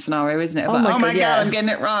fucking scenario, isn't it? Like, oh my God, I'm getting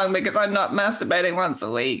it wrong because I'm not masturbating once a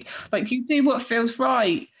week. Like, you do what feels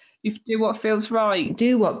right. You do what feels right.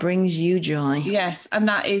 Do what brings you joy. Yes, and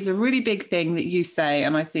that is a really big thing that you say,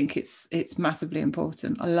 and I think it's massively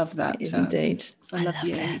important. I love that. It is indeed. I love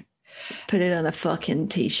you. It. Let's put it on a fucking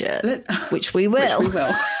t-shirt, which we will. Which we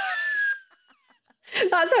will.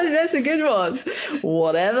 That's a good one.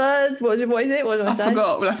 Whatever. What is it? What do I say? I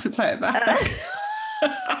forgot. We'll have to play it back.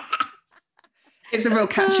 It's a real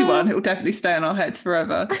catchy one. It will definitely stay in our heads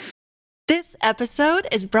forever. This episode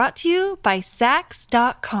is brought to you by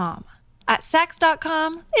Sax.com. At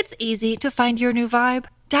Sax.com, it's easy to find your new vibe.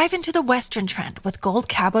 Dive into the Western trend with gold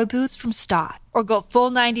cowboy boots from Stott, or go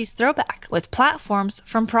full 90s throwback with platforms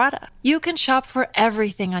from Prada. You can shop for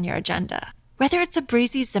everything on your agenda, whether it's a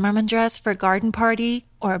breezy Zimmermann dress for a garden party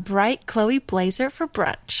or a bright Chloe blazer for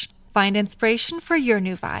brunch. Find inspiration for your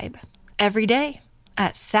new vibe every day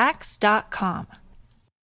at Sax.com.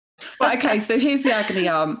 Well, okay, so here's the agony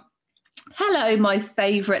aunt. Hello, my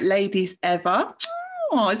favourite ladies ever.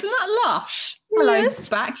 Oh, isn't that lush? Hello, yes.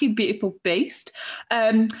 Back, you beautiful beast.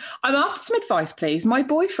 I'm after some advice, please. My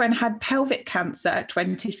boyfriend had pelvic cancer at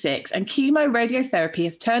 26 and chemo radiotherapy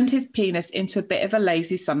has turned his penis into a bit of a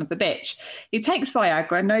lazy son of a bitch. He takes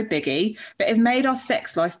Viagra, no biggie, but has made our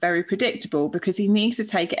sex life very predictable because he needs to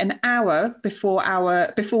take it an hour before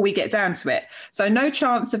we get down to it. So no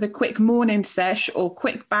chance of a quick morning sesh or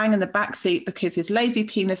quick bang in the backseat because his lazy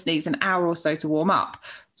penis needs an hour or so to warm up.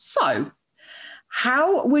 So,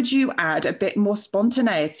 how would you add a bit more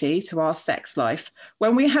spontaneity to our sex life?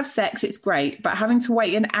 When we have sex, it's great, but having to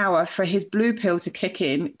wait an hour for his blue pill to kick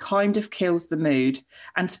in kind of kills the mood.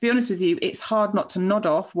 And to be honest with you, it's hard not to nod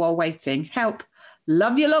off while waiting. Help.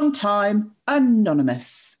 Love you long time.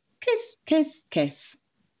 Anonymous. Kiss, kiss, kiss.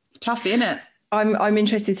 It's tough, isn't it? I'm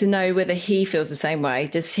interested to know whether he feels the same way.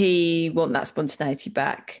 Does he want that spontaneity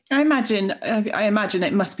back? I imagine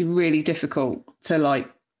it must be really difficult to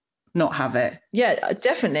not have it. Yeah,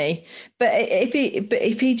 definitely. But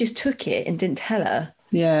if he just took it and didn't tell her,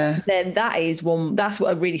 yeah, then that's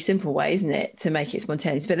what a really simple way, isn't it, to make it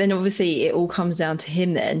spontaneous. But then obviously it all comes down to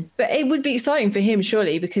him then. But it would be exciting for him,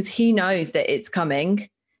 surely, because he knows that it's coming,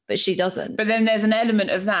 but she doesn't. But then there's an element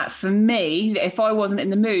of that for me, that if I wasn't in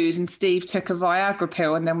the mood and Steve took a Viagra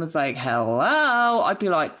pill and then was like, hello, I'd be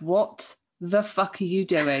like, what the fuck are you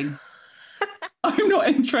doing? I'm not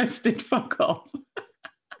interested, fuck off.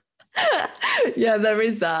 Yeah, there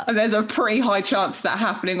is that. And there's a pretty high chance of that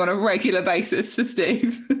happening on a regular basis for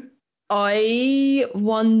Steve. I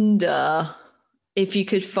wonder if you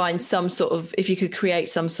could create some sort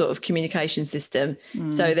of communication system.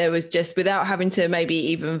 So there was just, without having to maybe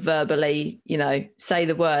even verbally, say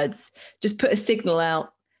the words, just put a signal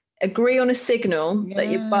out. Agree on a signal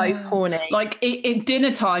that you're both horny. Like in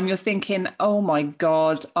dinner time, you're thinking, oh my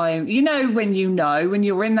God, when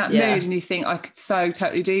you're in that mood and you think I could so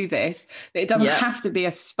totally do this, that it doesn't have to be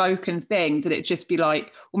a spoken thing, that it just be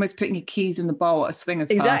like almost putting your keys in the bowl at a swingers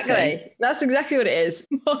party. Exactly. That's exactly what it is.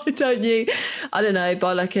 Why don't you, I don't know,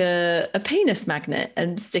 buy like a penis magnet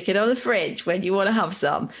and stick it on the fridge when you want to have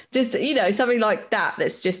some. Just, something like that.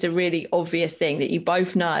 That's just a really obvious thing that you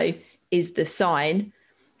both know is the sign.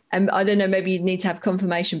 And I don't know, maybe you need to have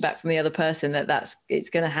confirmation back from the other person that it's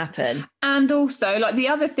going to happen. And also, the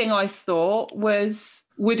other thing I thought was,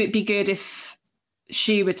 would it be good if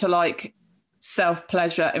she were to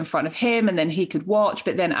self-pleasure in front of him and then he could watch,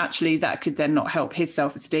 but then actually that could then not help his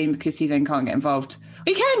self-esteem because he then can't get involved.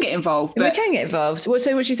 He can get involved, but... We can get involved. So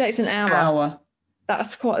what she say, it's an hour?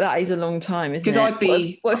 That is a long time, isn't it? Because I'd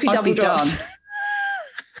be... What if he double drops? Done.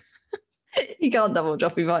 He can't double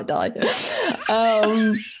drop, he might die.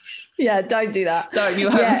 Yeah, don't do that. Don't.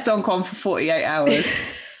 You'll have a stonk on for 48 hours.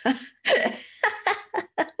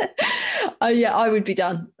 Yeah, I would be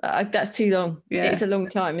done. That's too long. Yeah. It's a long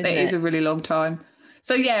time, isn't it? It is a really long time.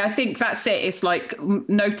 So, yeah, I think that's it. It's like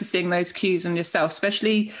noticing those cues on yourself,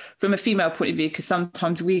 especially from a female point of view, because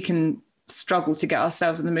sometimes we can struggle to get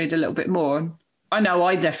ourselves in the mood a little bit more. I know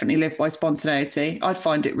I definitely live by spontaneity. I'd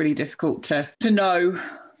find it really difficult to know.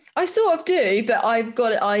 I sort of do, but I've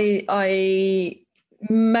got I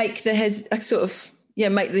make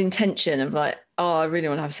make the intention of like, oh, I really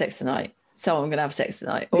want to have sex tonight, so I'm going to have sex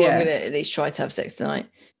tonight, or I'm going to at least try to have sex tonight.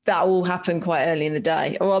 That will happen quite early in the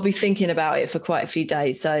day, or I'll be thinking about it for quite a few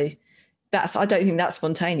days. So I don't think that's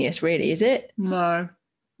spontaneous, really, is it? No.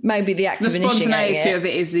 Maybe the act of initiating it. The spontaneity of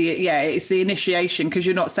it is it's the initiation, because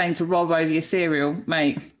you're not saying to rob over your cereal,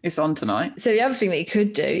 mate, it's on tonight. So the other thing that you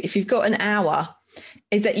could do, if you've got an hour,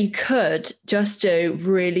 is that you could just do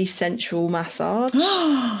really sensual massage.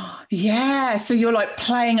 Yeah. So you're like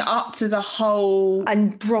playing up to the whole...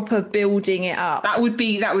 And proper building it up. That would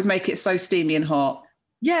make it so steamy and hot.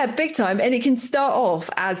 Yeah, big time. And it can start off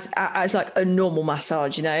as like a normal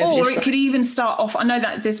massage, you know. Or it could even start off, I know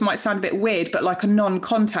that this might sound a bit weird, but like a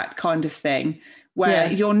non-contact kind of thing,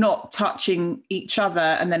 where you're not touching each other,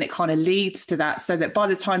 and then it kind of leads to that, so that by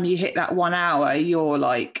the time you hit that 1 hour, you're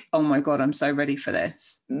like, oh my God, I'm so ready for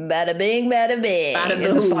this. Bada bing, bada bing. Bada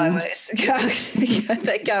boom. The fireworks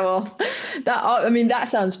they go off. That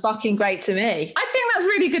sounds fucking great to me. I think that's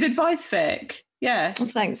really good advice, Vic. Yeah. Well,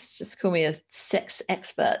 thanks. Just call me a sex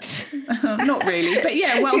expert. Not really, but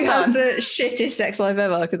yeah, well Who done. has the shittest sex life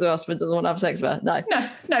ever because her husband doesn't want to have sex with her?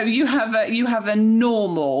 No. You have a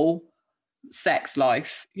normal sex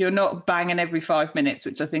life. You're not banging every 5 minutes,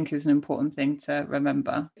 which I think is an important thing to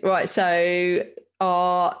remember. Right. So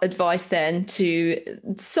our advice then, to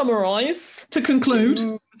summarise, to conclude,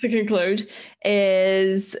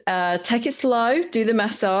 is take it slow, do the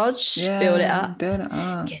massage, build it up,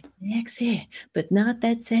 get sexy but not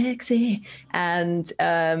that sexy, and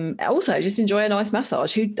also just enjoy a nice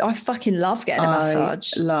massage. I fucking love getting a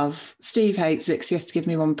massage. Steve hates it because he has to give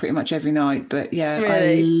me one pretty much every night, but yeah,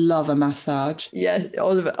 really? I love a massage. Yeah,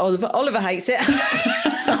 Oliver hates it.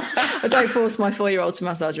 I don't force my 4-year-old to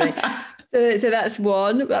massage me. So that's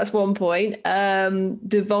one point.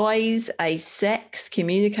 Devise a sex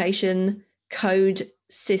communication code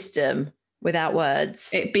system without words.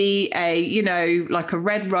 It'd be like a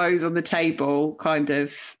red rose on the table kind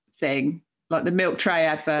of thing, like the milk tray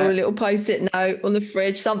advert. Or a little post-it note on the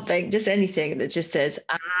fridge, something, just anything that just says,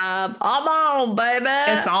 I'm on, baby.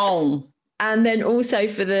 It's on. And then also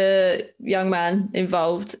for the young man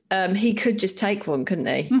involved, he could just take one, couldn't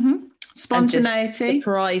he? Mm-hmm. Spontaneity,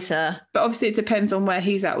 surprise her. But obviously it depends on where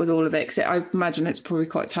he's at with all of it, because I imagine it's probably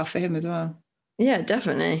quite tough for him as well. Yeah,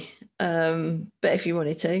 definitely. But if you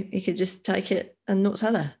wanted to, you could just take it and not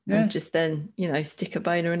tell her, and just then stick a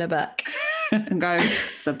boner in her back and go,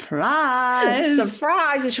 surprise,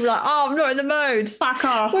 surprise, and she'll be like, oh, I'm not in the mood, fuck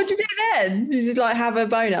off. What do you do then? You just like have a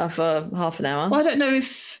boner for half an hour. Well, I don't know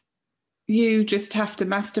if you just have to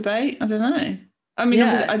masturbate. I don't know. I mean,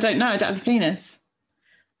 I don't know. I don't have a penis.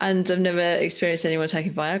 And I've never experienced anyone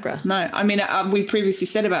taking Viagra. No, I mean, we previously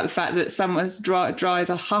said about the fact that someone's dry as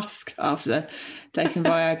a husk after taking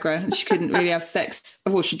Viagra, and she couldn't really have sex.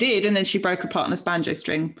 Well, she did, and then she broke her partner's banjo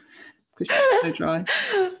string because she was so dry.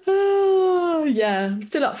 Oh, yeah. I'm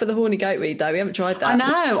still up for the horny goatweed, though. We haven't tried that.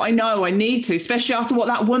 I know. I need to, especially after what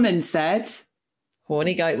that woman said.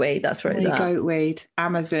 Horny goatweed, that's where it's at. Horny goatweed,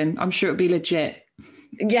 Amazon. I'm sure it'd be legit.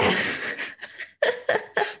 Yeah.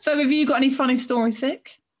 So have you got any funny stories,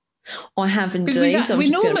 Vic? I have indeed.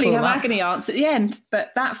 We normally have agony aunts at the end,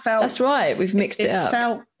 but that felt... That's right. We've mixed it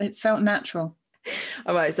up. It felt natural.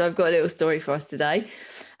 All right. So I've got a little story for us today.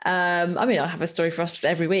 I have a story for us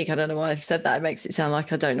every week. I don't know why I've said that. It makes it sound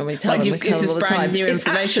like I don't normally tell them. We tell them all the time. New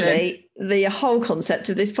information. It's actually the whole concept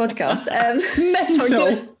of this podcast.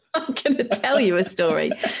 I'm going to tell you a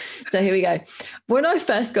story. So here we go. When I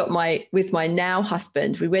first got with my now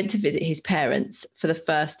husband, we went to visit his parents for the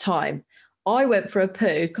first time. I went for a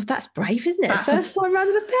poo. God, that's brave, isn't it? First time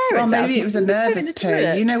round with the parents. Well, maybe it was a nervous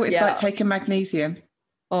poo. You know what it's like taking magnesium.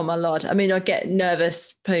 Oh, my Lord. I mean, I get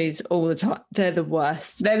nervous poos all the time. They're the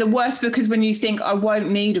worst. They're the worst because when you think I won't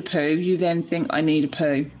need a poo, you then think I need a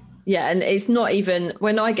poo. Yeah, and it's not even,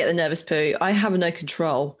 when I get the nervous poo, I have no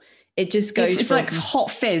control. It just goes it's from like hot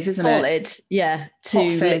fizz, isn't it? Solid, to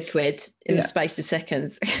liquid in the space of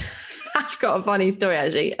seconds. I've got a funny story,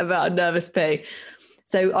 actually, about a nervous poo.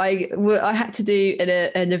 So I had to do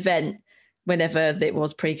an event whenever it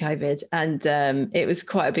was pre-COVID. And it was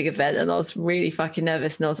quite a big event and I was really fucking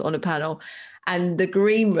nervous and I was on a panel. And the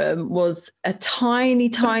green room was a tiny,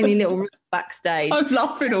 tiny little room backstage. I'm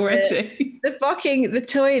laughing already. The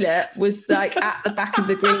toilet was like at the back of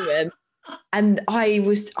the green room. And I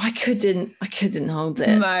couldn't hold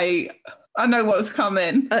it. Mate, I know what's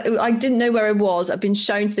coming. I didn't know where it was. I've been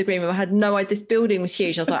shown to the green room. I had no idea. This building was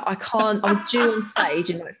huge. I was like, I can't. I was due on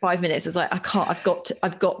stage in like 5 minutes. I was like, I can't.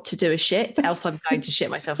 I've got to do a shit, else I'm going to shit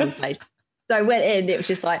myself on stage. So I went in. It was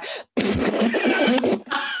just like,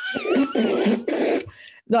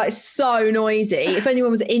 like so noisy. If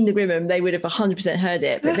anyone was in the green room, they would have 100% heard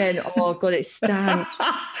it. But then, oh god, it stank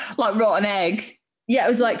like rotten egg. Yeah, it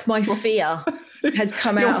was like my fear had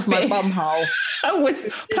come out of my bum hole. It was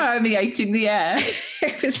permeating the air.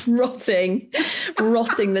 It was rotting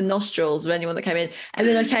the nostrils of anyone that came in. And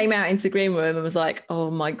then I came out into the green room and was like, oh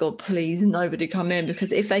my God, please nobody come in.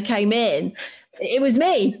 Because if they came in, it was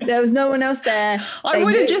me. There was no one else there. I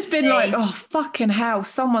would have just been like, oh, fucking hell,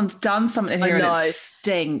 someone's done something here and it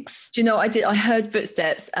stinks. Do you know what I did? I heard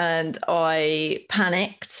footsteps and I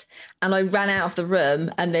panicked. And I ran out of the room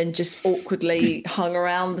and then just awkwardly hung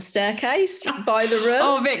around the staircase by the room.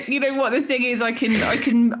 Oh, Vic, you know what the thing is? I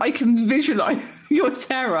can visualize your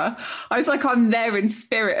terror. I was like, I'm there in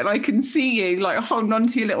spirit, and I can see you like holding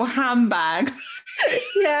onto your little handbag.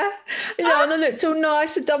 Yeah, you know, and I looked all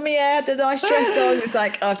nice, had done my hair, had a nice dress on. It was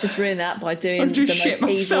like, oh, I've just ruined that by doing the most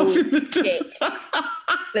evil shit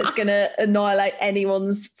that's going to annihilate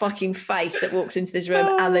anyone's fucking face that walks into this room,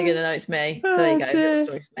 and they're going to know it's me. So there you go, little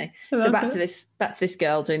story for me. So back to this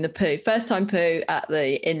girl doing the poo. First time poo at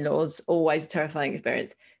the in-laws, always a terrifying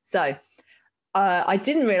experience. So I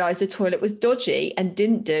didn't realise the toilet was dodgy and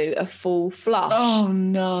didn't do a full flush. Oh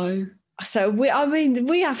no. So we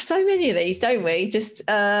have so many of these, don't we? Just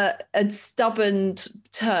a stubborn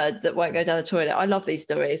turd that won't go down the toilet. I love these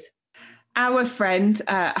stories. Our friend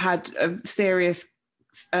had a serious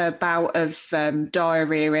bout of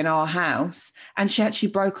diarrhea in our house, and she actually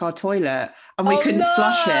broke our toilet, and we couldn't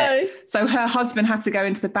flush it. So her husband had to go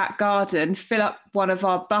into the back garden, fill up one of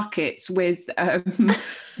our buckets with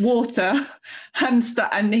water,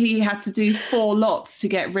 and he had to do 4 lots to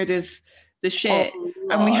get rid of the shit.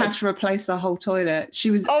 And we had to replace our whole toilet.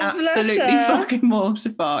 She was absolutely fucking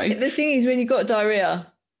mortified. The thing is, when you've got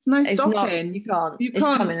diarrhea, no stopping. You can't. It's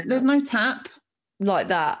coming. There's no tap like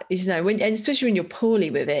that. You know, and especially when you're poorly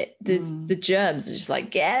with it, there's the germs are just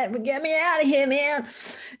like, get me out of here, man.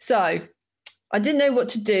 So I didn't know what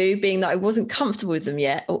to do, being that I wasn't comfortable with them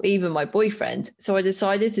yet, or even my boyfriend. So I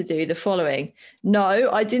decided to do the following. No,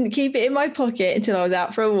 I didn't keep it in my pocket until I was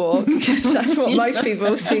out for a walk, because that's what most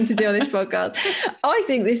people seem to do on this podcast. I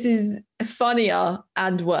think this is funnier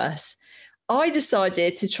and worse. I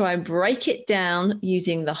decided to try and break it down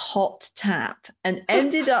using the hot tap and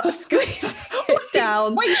ended up squeezing it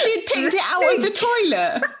down. Wait, she had picked it out of the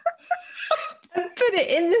toilet? And put it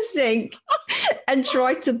in the sink and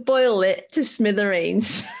tried to boil it to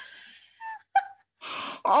smithereens.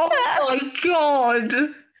 Oh my God.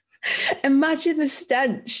 Imagine the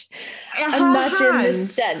stench. The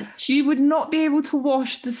stench. You would not be able to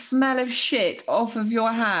wash the smell of shit off of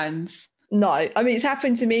your hands. No, I mean, it's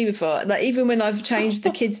happened to me before. Like, even when I've changed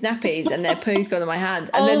the kids' nappies and their poo's gone on my hand,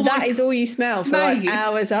 and then that is all you smell for like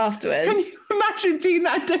hours afterwards. Can you imagine being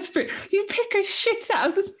that desperate? You pick a shit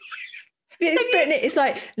out of the... It's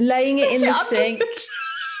like laying it in the sink,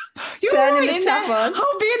 turning the tap on.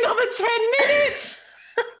 I'll be another 10 minutes,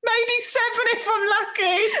 maybe 7 if I'm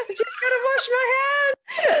lucky. I'm just going to wash my hands.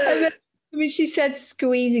 And then, I mean, she said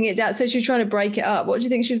squeezing it down. So she was trying to break it up. What do you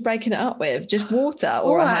think she was breaking it up with? Just water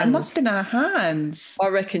or her hands? It must have been her hands. I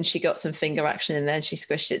reckon she got some finger action in there and she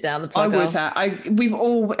squished it down the plug. I would have. We've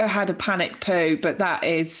all had a panic poo, but that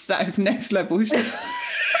is next level shit.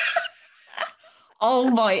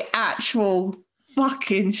 Oh my actual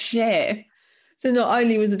fucking shit. So not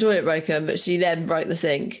only was the toilet broken, but she then broke the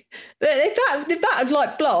sink. But if that had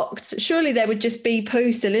like blocked, surely there would just be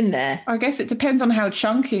poo still in there. I guess it depends on how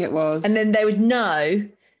chunky it was. And then they would know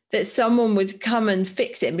that someone would come and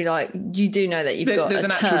fix it and be like, you do know that you've got a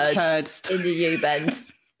turd in the U-bend.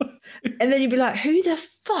 And then you'd be like, who the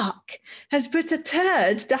fuck has put a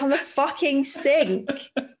turd down the fucking sink?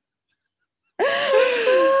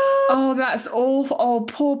 Oh, that's awful. Oh,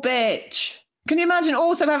 poor bitch. Can you imagine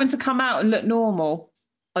also having to come out and look normal?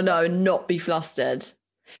 I know, and not be flustered.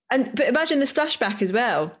 But imagine the splashback as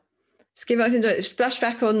well.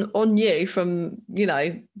 Splashback on you from, you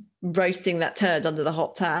know, roasting that turd under the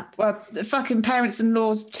hot tap. Well, the fucking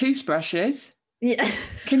parents-in-law's toothbrushes. Yeah.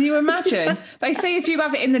 Can you imagine? They say if you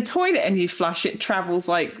have it in the toilet and you flush, it travels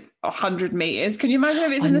like 100 meters. Can you imagine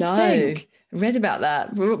if it's in the sink? Read about that.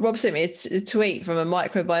 Rob sent me a tweet from a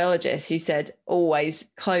microbiologist who said always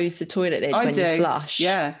close the toilet lid when you flush.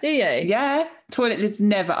 Yeah. Do you? Yeah. Toilet lid's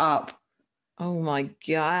never up. Oh my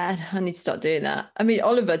God. I need to start doing that. I mean,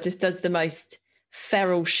 Oliver just does the most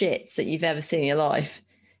feral shits that you've ever seen in your life.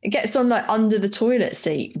 It gets on like under the toilet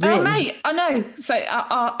seat. Really. Oh, mate, I know. So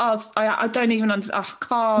I don't even understand. I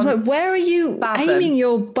can't. Like, where are you aiming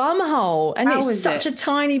your bum hole? And How it's such a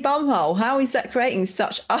tiny bum hole. How is that creating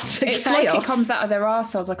such utter chaos? It's like it comes out of their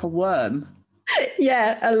arseholes like a worm.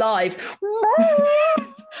 Yeah, alive.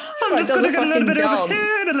 I'm just going to get a little bit over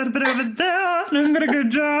here and a little bit over there, and I'm going to go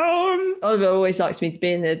down. Oliver always likes me to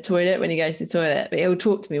be in the toilet when he goes to the toilet, but he'll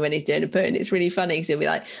talk to me when he's doing a poo, and it's really funny because he'll be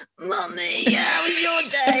like, Mummy, how was your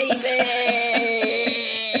day,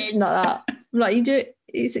 babe? Like that. I'm like, you do it.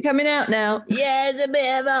 Is it coming out now? Yeah, it's a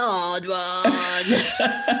bit of a hard one.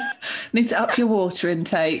 Need to up your water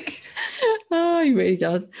intake. Oh, he really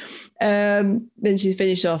does. Then she's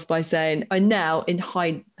finished off by saying, I now, in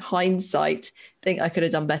hindsight, think I could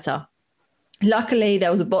have done better. Luckily,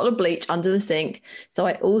 there was a bottle of bleach under the sink, so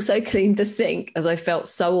I also cleaned the sink as I felt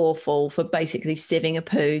so awful for basically sieving a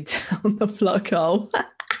poo down the plug hole.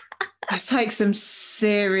 It takes some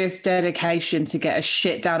serious dedication to get a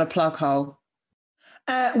shit down a plug hole.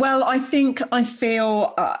 Well, I think I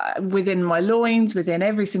feel within my loins, within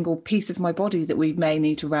every single piece of my body that we may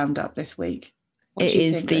need to round up this week. It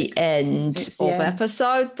is the end of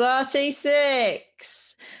episode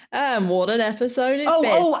 36. And what an episode it's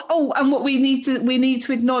been. And what we need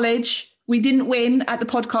to acknowledge, we didn't win at the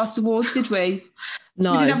podcast awards, did we?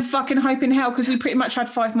 No. We didn't have a fucking hope in hell because we pretty much had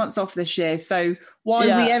 5 months off this year. So why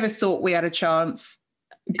we ever thought we had a chance?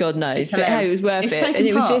 God knows, but hey, it was worth it. And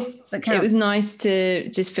it was nice to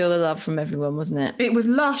just feel the love from everyone, wasn't it? It was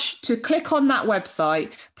lush to click on that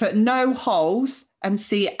website, put no holes, and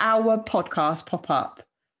see our podcast pop up.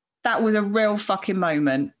 That was a real fucking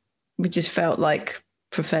moment. We just felt like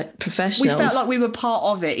professionals. We felt like we were part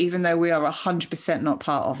of it, even though we are 100% not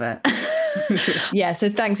part of it. Yeah, so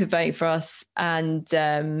thanks for voting for us. And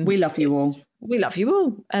we love you all. We love you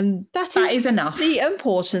all. And that is enough. The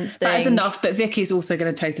important thing. That is enough. But Vicky's also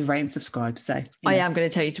going to tell you to rate and subscribe. So I am going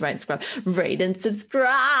to tell you to rate and subscribe. Rate and subscribe.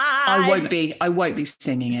 I won't be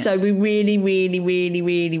singing it. So we really, really, really,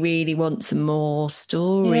 really, really want some more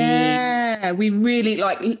stories. Yeah, we really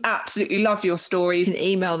absolutely love your stories. You can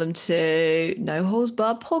email them to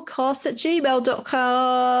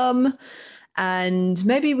noholesbarredpodcast@gmail.com. And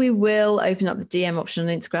maybe we will open up the DM option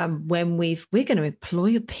on Instagram when we're going to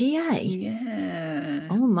employ a PA. Yeah.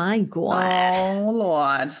 Oh my God. Oh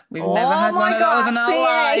Lord. We've never had one of those in our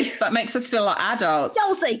life. That makes us feel like adults.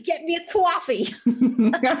 Dulcie, get me a coffee.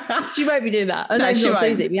 She won't be doing that. Oh, no, she won't.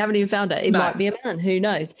 Susie. We haven't even found it. It might be a man. Who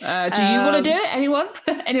knows? Do you want to do it? Anyone?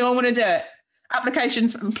 Anyone want to do it?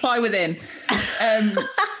 Applications apply within.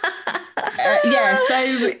 Yeah.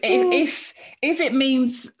 So if it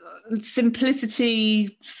means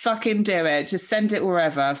simplicity, fucking do it. Just send it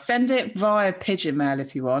wherever. Send it via pigeon mail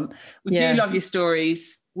if you want. We do love your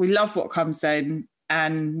stories. We love what comes in,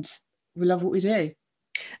 and we love what we do.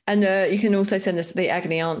 And you can also send us the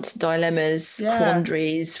agony aunt dilemmas,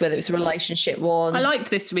 quandaries, whether it's a relationship one. I liked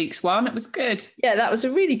this week's one. It was good. Yeah, that was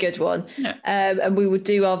a really good one. Yeah. And we would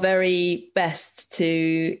do our very best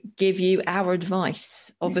to give you our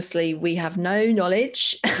advice. Obviously, we have no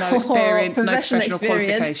knowledge, no experience, no professional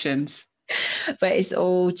qualifications. But it's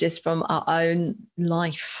all just from our own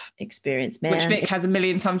life experience, man. Which Vic has a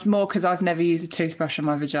million times more because I've never used a toothbrush on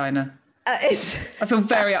my vagina. I feel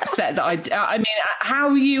very upset that I mean,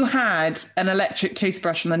 how you had an electric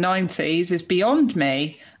toothbrush in the 90s is beyond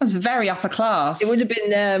me. I was very upper class. It would have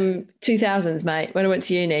been 2000s, mate, when I went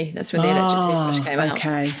to uni. That's when the electric toothbrush came out.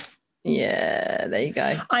 Okay. Yeah, there you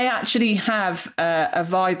go. I actually have a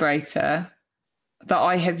vibrator that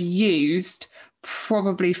I have used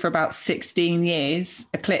probably for about 16 years,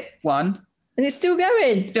 a clip one. And it's still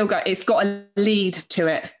going. It's got a lead to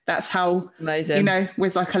it. That's how, amazing.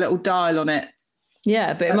 With like a little dial on it.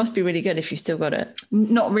 Yeah, but it must be really good if you still got it.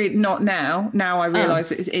 Not now. Now I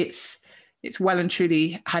realise it's well and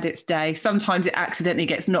truly had its day. Sometimes it accidentally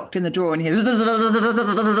gets knocked in the drawer and you hear,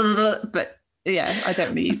 but yeah, I don't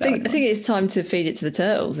really use that. I think it's time to feed it to the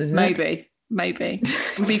turtles, isn't it? Maybe.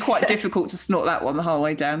 It would be quite difficult to snort that one the whole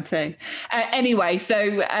way down too. Anyway,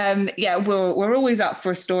 so we're always up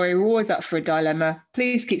for a story. We're always up for a dilemma.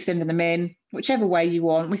 Please keep sending them in, whichever way you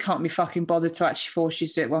want. We can't be fucking bothered to actually force you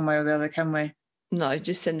to do it one way or the other, can we? No,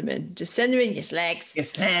 just send them in. Just send them in, your slags. Your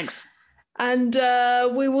slags. And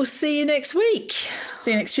we will see you next week.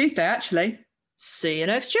 See you next Tuesday, actually. See you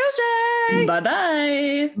next Tuesday.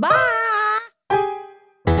 Bye-bye. Bye.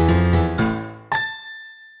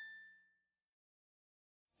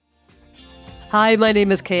 Hi, my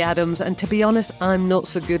name is Kay Adams, and to be honest, I'm not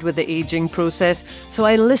so good with the ageing process, so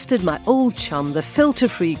I enlisted my old chum, the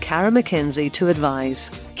filter-free Cara McKenzie, to advise.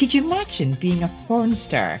 Could you imagine being a porn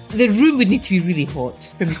star? The room would need to be really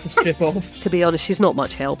hot for me to strip off. To be honest, she's not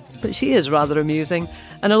much help, but she is rather amusing.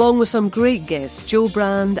 And along with some great guests, Joe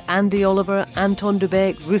Brand, Andy Oliver, Anton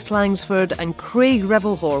Dubeck, Ruth Langsford and Craig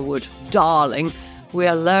Revel-Horwood, darling, we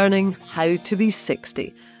are learning how to be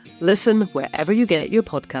 60. Listen wherever you get your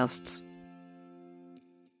podcasts.